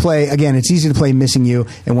easy to play. Again, it's easy to play "Missing You"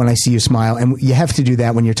 and "When I See You Smile," and you have to do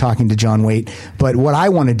that when you're talking to John Waite. But what I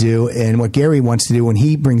want to do, and what Gary wants to do when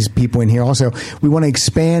he brings people in here, also, we want to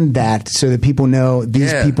expand that so that people know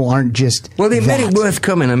these people aren't just. Well, they made it worth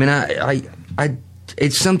coming. I mean, I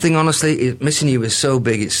it's something, honestly, Missing You was so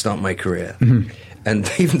big it stopped my career. Mm-hmm. And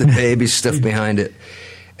even the baby stuff behind it,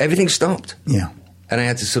 everything stopped. Yeah. And I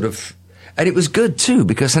had to and it was good too,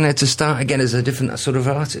 because then I had to start again as a different sort of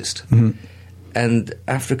artist. Mm-hmm. And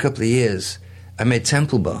after a couple of years, I made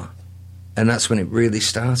Temple Bar. And that's when it really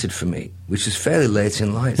started for me, which was fairly late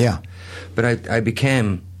in life. Yeah. But I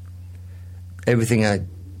became everything I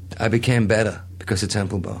became better because of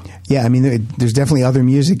Temple Bar. Yeah, there's definitely other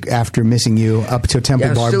music after Missing You up to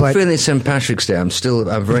Temple Bar. I'm still feeling St. Patrick's Day. I'm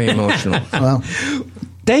very emotional. Well,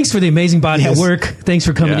 thanks for the amazing body of work. Thanks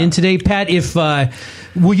for coming in today, Pat.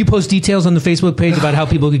 Will you post details on the Facebook page about how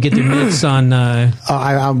people could get their minutes on?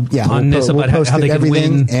 On this, about how they can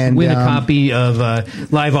win a copy of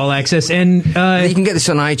Live All Access, and you can get this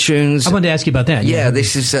on iTunes. I wanted to ask you about that. Yeah,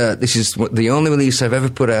 this is the only release I've ever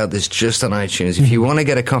put out that's just on iTunes. If you want to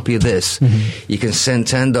get a copy of this, you can send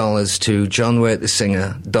 $10 to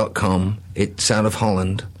johnwaitethesinger.com. It's out of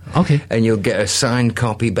Holland. Okay. And you'll get a signed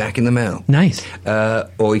copy back in the mail. Nice.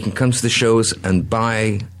 Or you can come to the shows and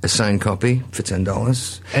buy a signed copy for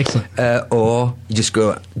 $10. Excellent. Or you just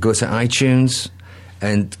go to iTunes,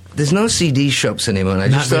 and there's no CD shops anymore. And I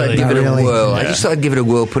just thought I'd give it a whirl. I just thought I'd give it a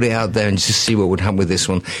whirl, put it out there, and just see what would happen with this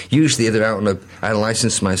one. Usually they're out on I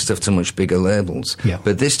license my stuff to much bigger labels. Yeah.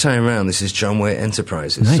 But this time around, this is John Waite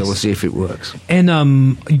Enterprises. Nice. So we'll see if it works. And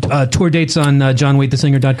tour dates on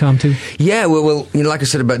johnwaitethesinger.com too? Yeah, well, like I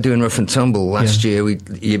said about doing Rough and Tumble last year,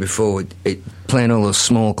 the year before, playing all those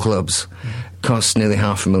small clubs cost nearly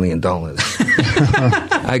 $500,000.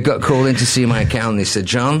 I got called in to see my accountant. He said,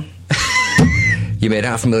 "John, you made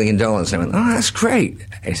 $500,000. And I went, "Oh, that's great."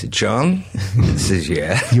 I said, "John?" He says,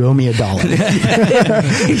 "Yeah." "You owe me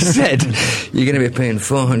 $1. He said, "You're going to be paying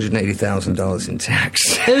 $480,000 in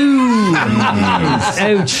tax." Ooh.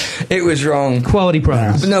 Ouch. It was wrong. Quality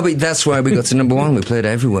problems. But that's why we got to #1. We played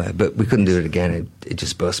everywhere, but we couldn't do it again. It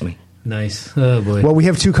just bust me. Nice. Oh, boy. Well, we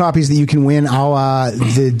have 2 copies that you can win.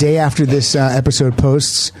 The day after this episode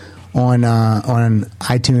posts on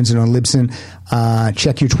iTunes and on Libsyn,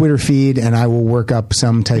 check your Twitter feed, and I will work up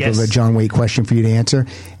some type of a John Waite question for you to answer,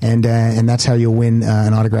 and that's how you'll win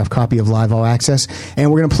an autographed copy of Live All Access. And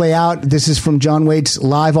we're going to play out. This is from John Waite's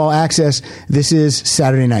Live All Access. This is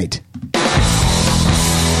Saturday Night.